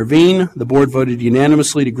petition to intervene. The board voted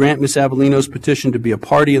unanimously to grant Ms. Avellino's petition to be a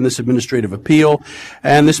party in this administrative appeal,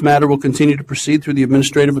 and this matter will continue to proceed through the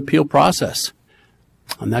administrative appeal process.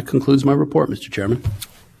 And that concludes my report, Mr. Chairman.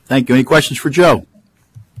 Thank you. Any questions for Joe?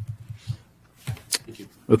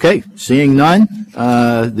 Okay, seeing none,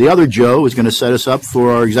 the other Joe is going to set us up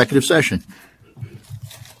for our executive session.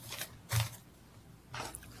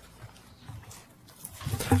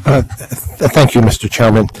 Thank you, Mr.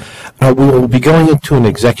 Chairman. We will be going into an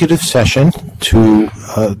executive session to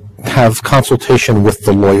have consultation with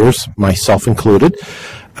the lawyers, myself included,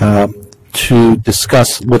 to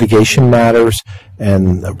discuss litigation matters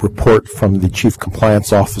and a report from the Chief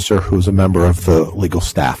Compliance Officer, who is a member of the legal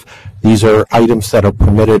staff. These are items that are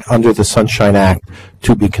permitted under the Sunshine Act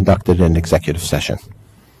to be conducted in executive session.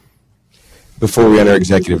 Before we enter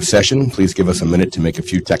executive session, please give us a minute to make a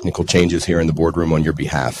few technical changes here in the boardroom on your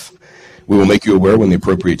behalf. We will make you aware when the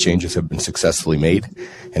appropriate changes have been successfully made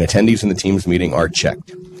and attendees in the Teams meeting are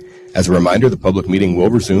checked. As a reminder, the public meeting will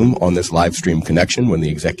resume on this live stream connection when the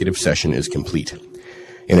executive session is complete.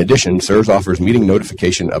 In addition, CSRS offers meeting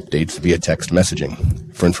notification updates via text messaging.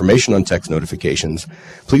 For information on text notifications,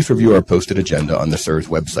 please review our posted agenda on the CSRS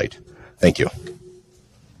website. Thank you.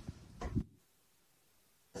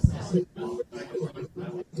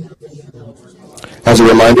 As a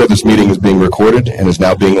reminder, this meeting is being recorded and is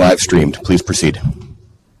now being live streamed. Please proceed.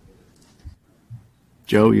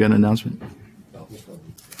 Joe, you got an announcement?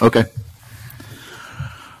 Okay.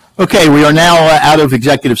 Okay, we are now out of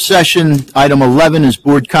executive session. Item 11 is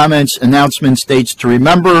board comments, announcements, dates to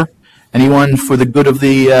remember. Anyone for the good of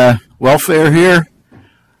the welfare here?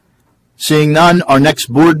 Seeing none, our next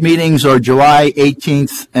board meetings are July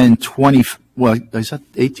 18th and 20th. Well, I said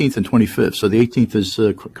 18th and 25th. So the 18th is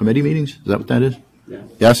committee meetings? Is that what that is? Yeah.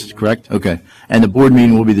 Yes, correct? Okay. And the board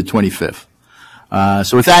meeting will be the 25th.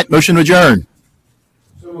 So with that, motion to adjourn.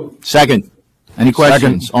 Second. Any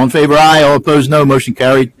questions? Second. All in favor, aye. All opposed, no. Motion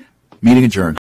carried. Meeting adjourned.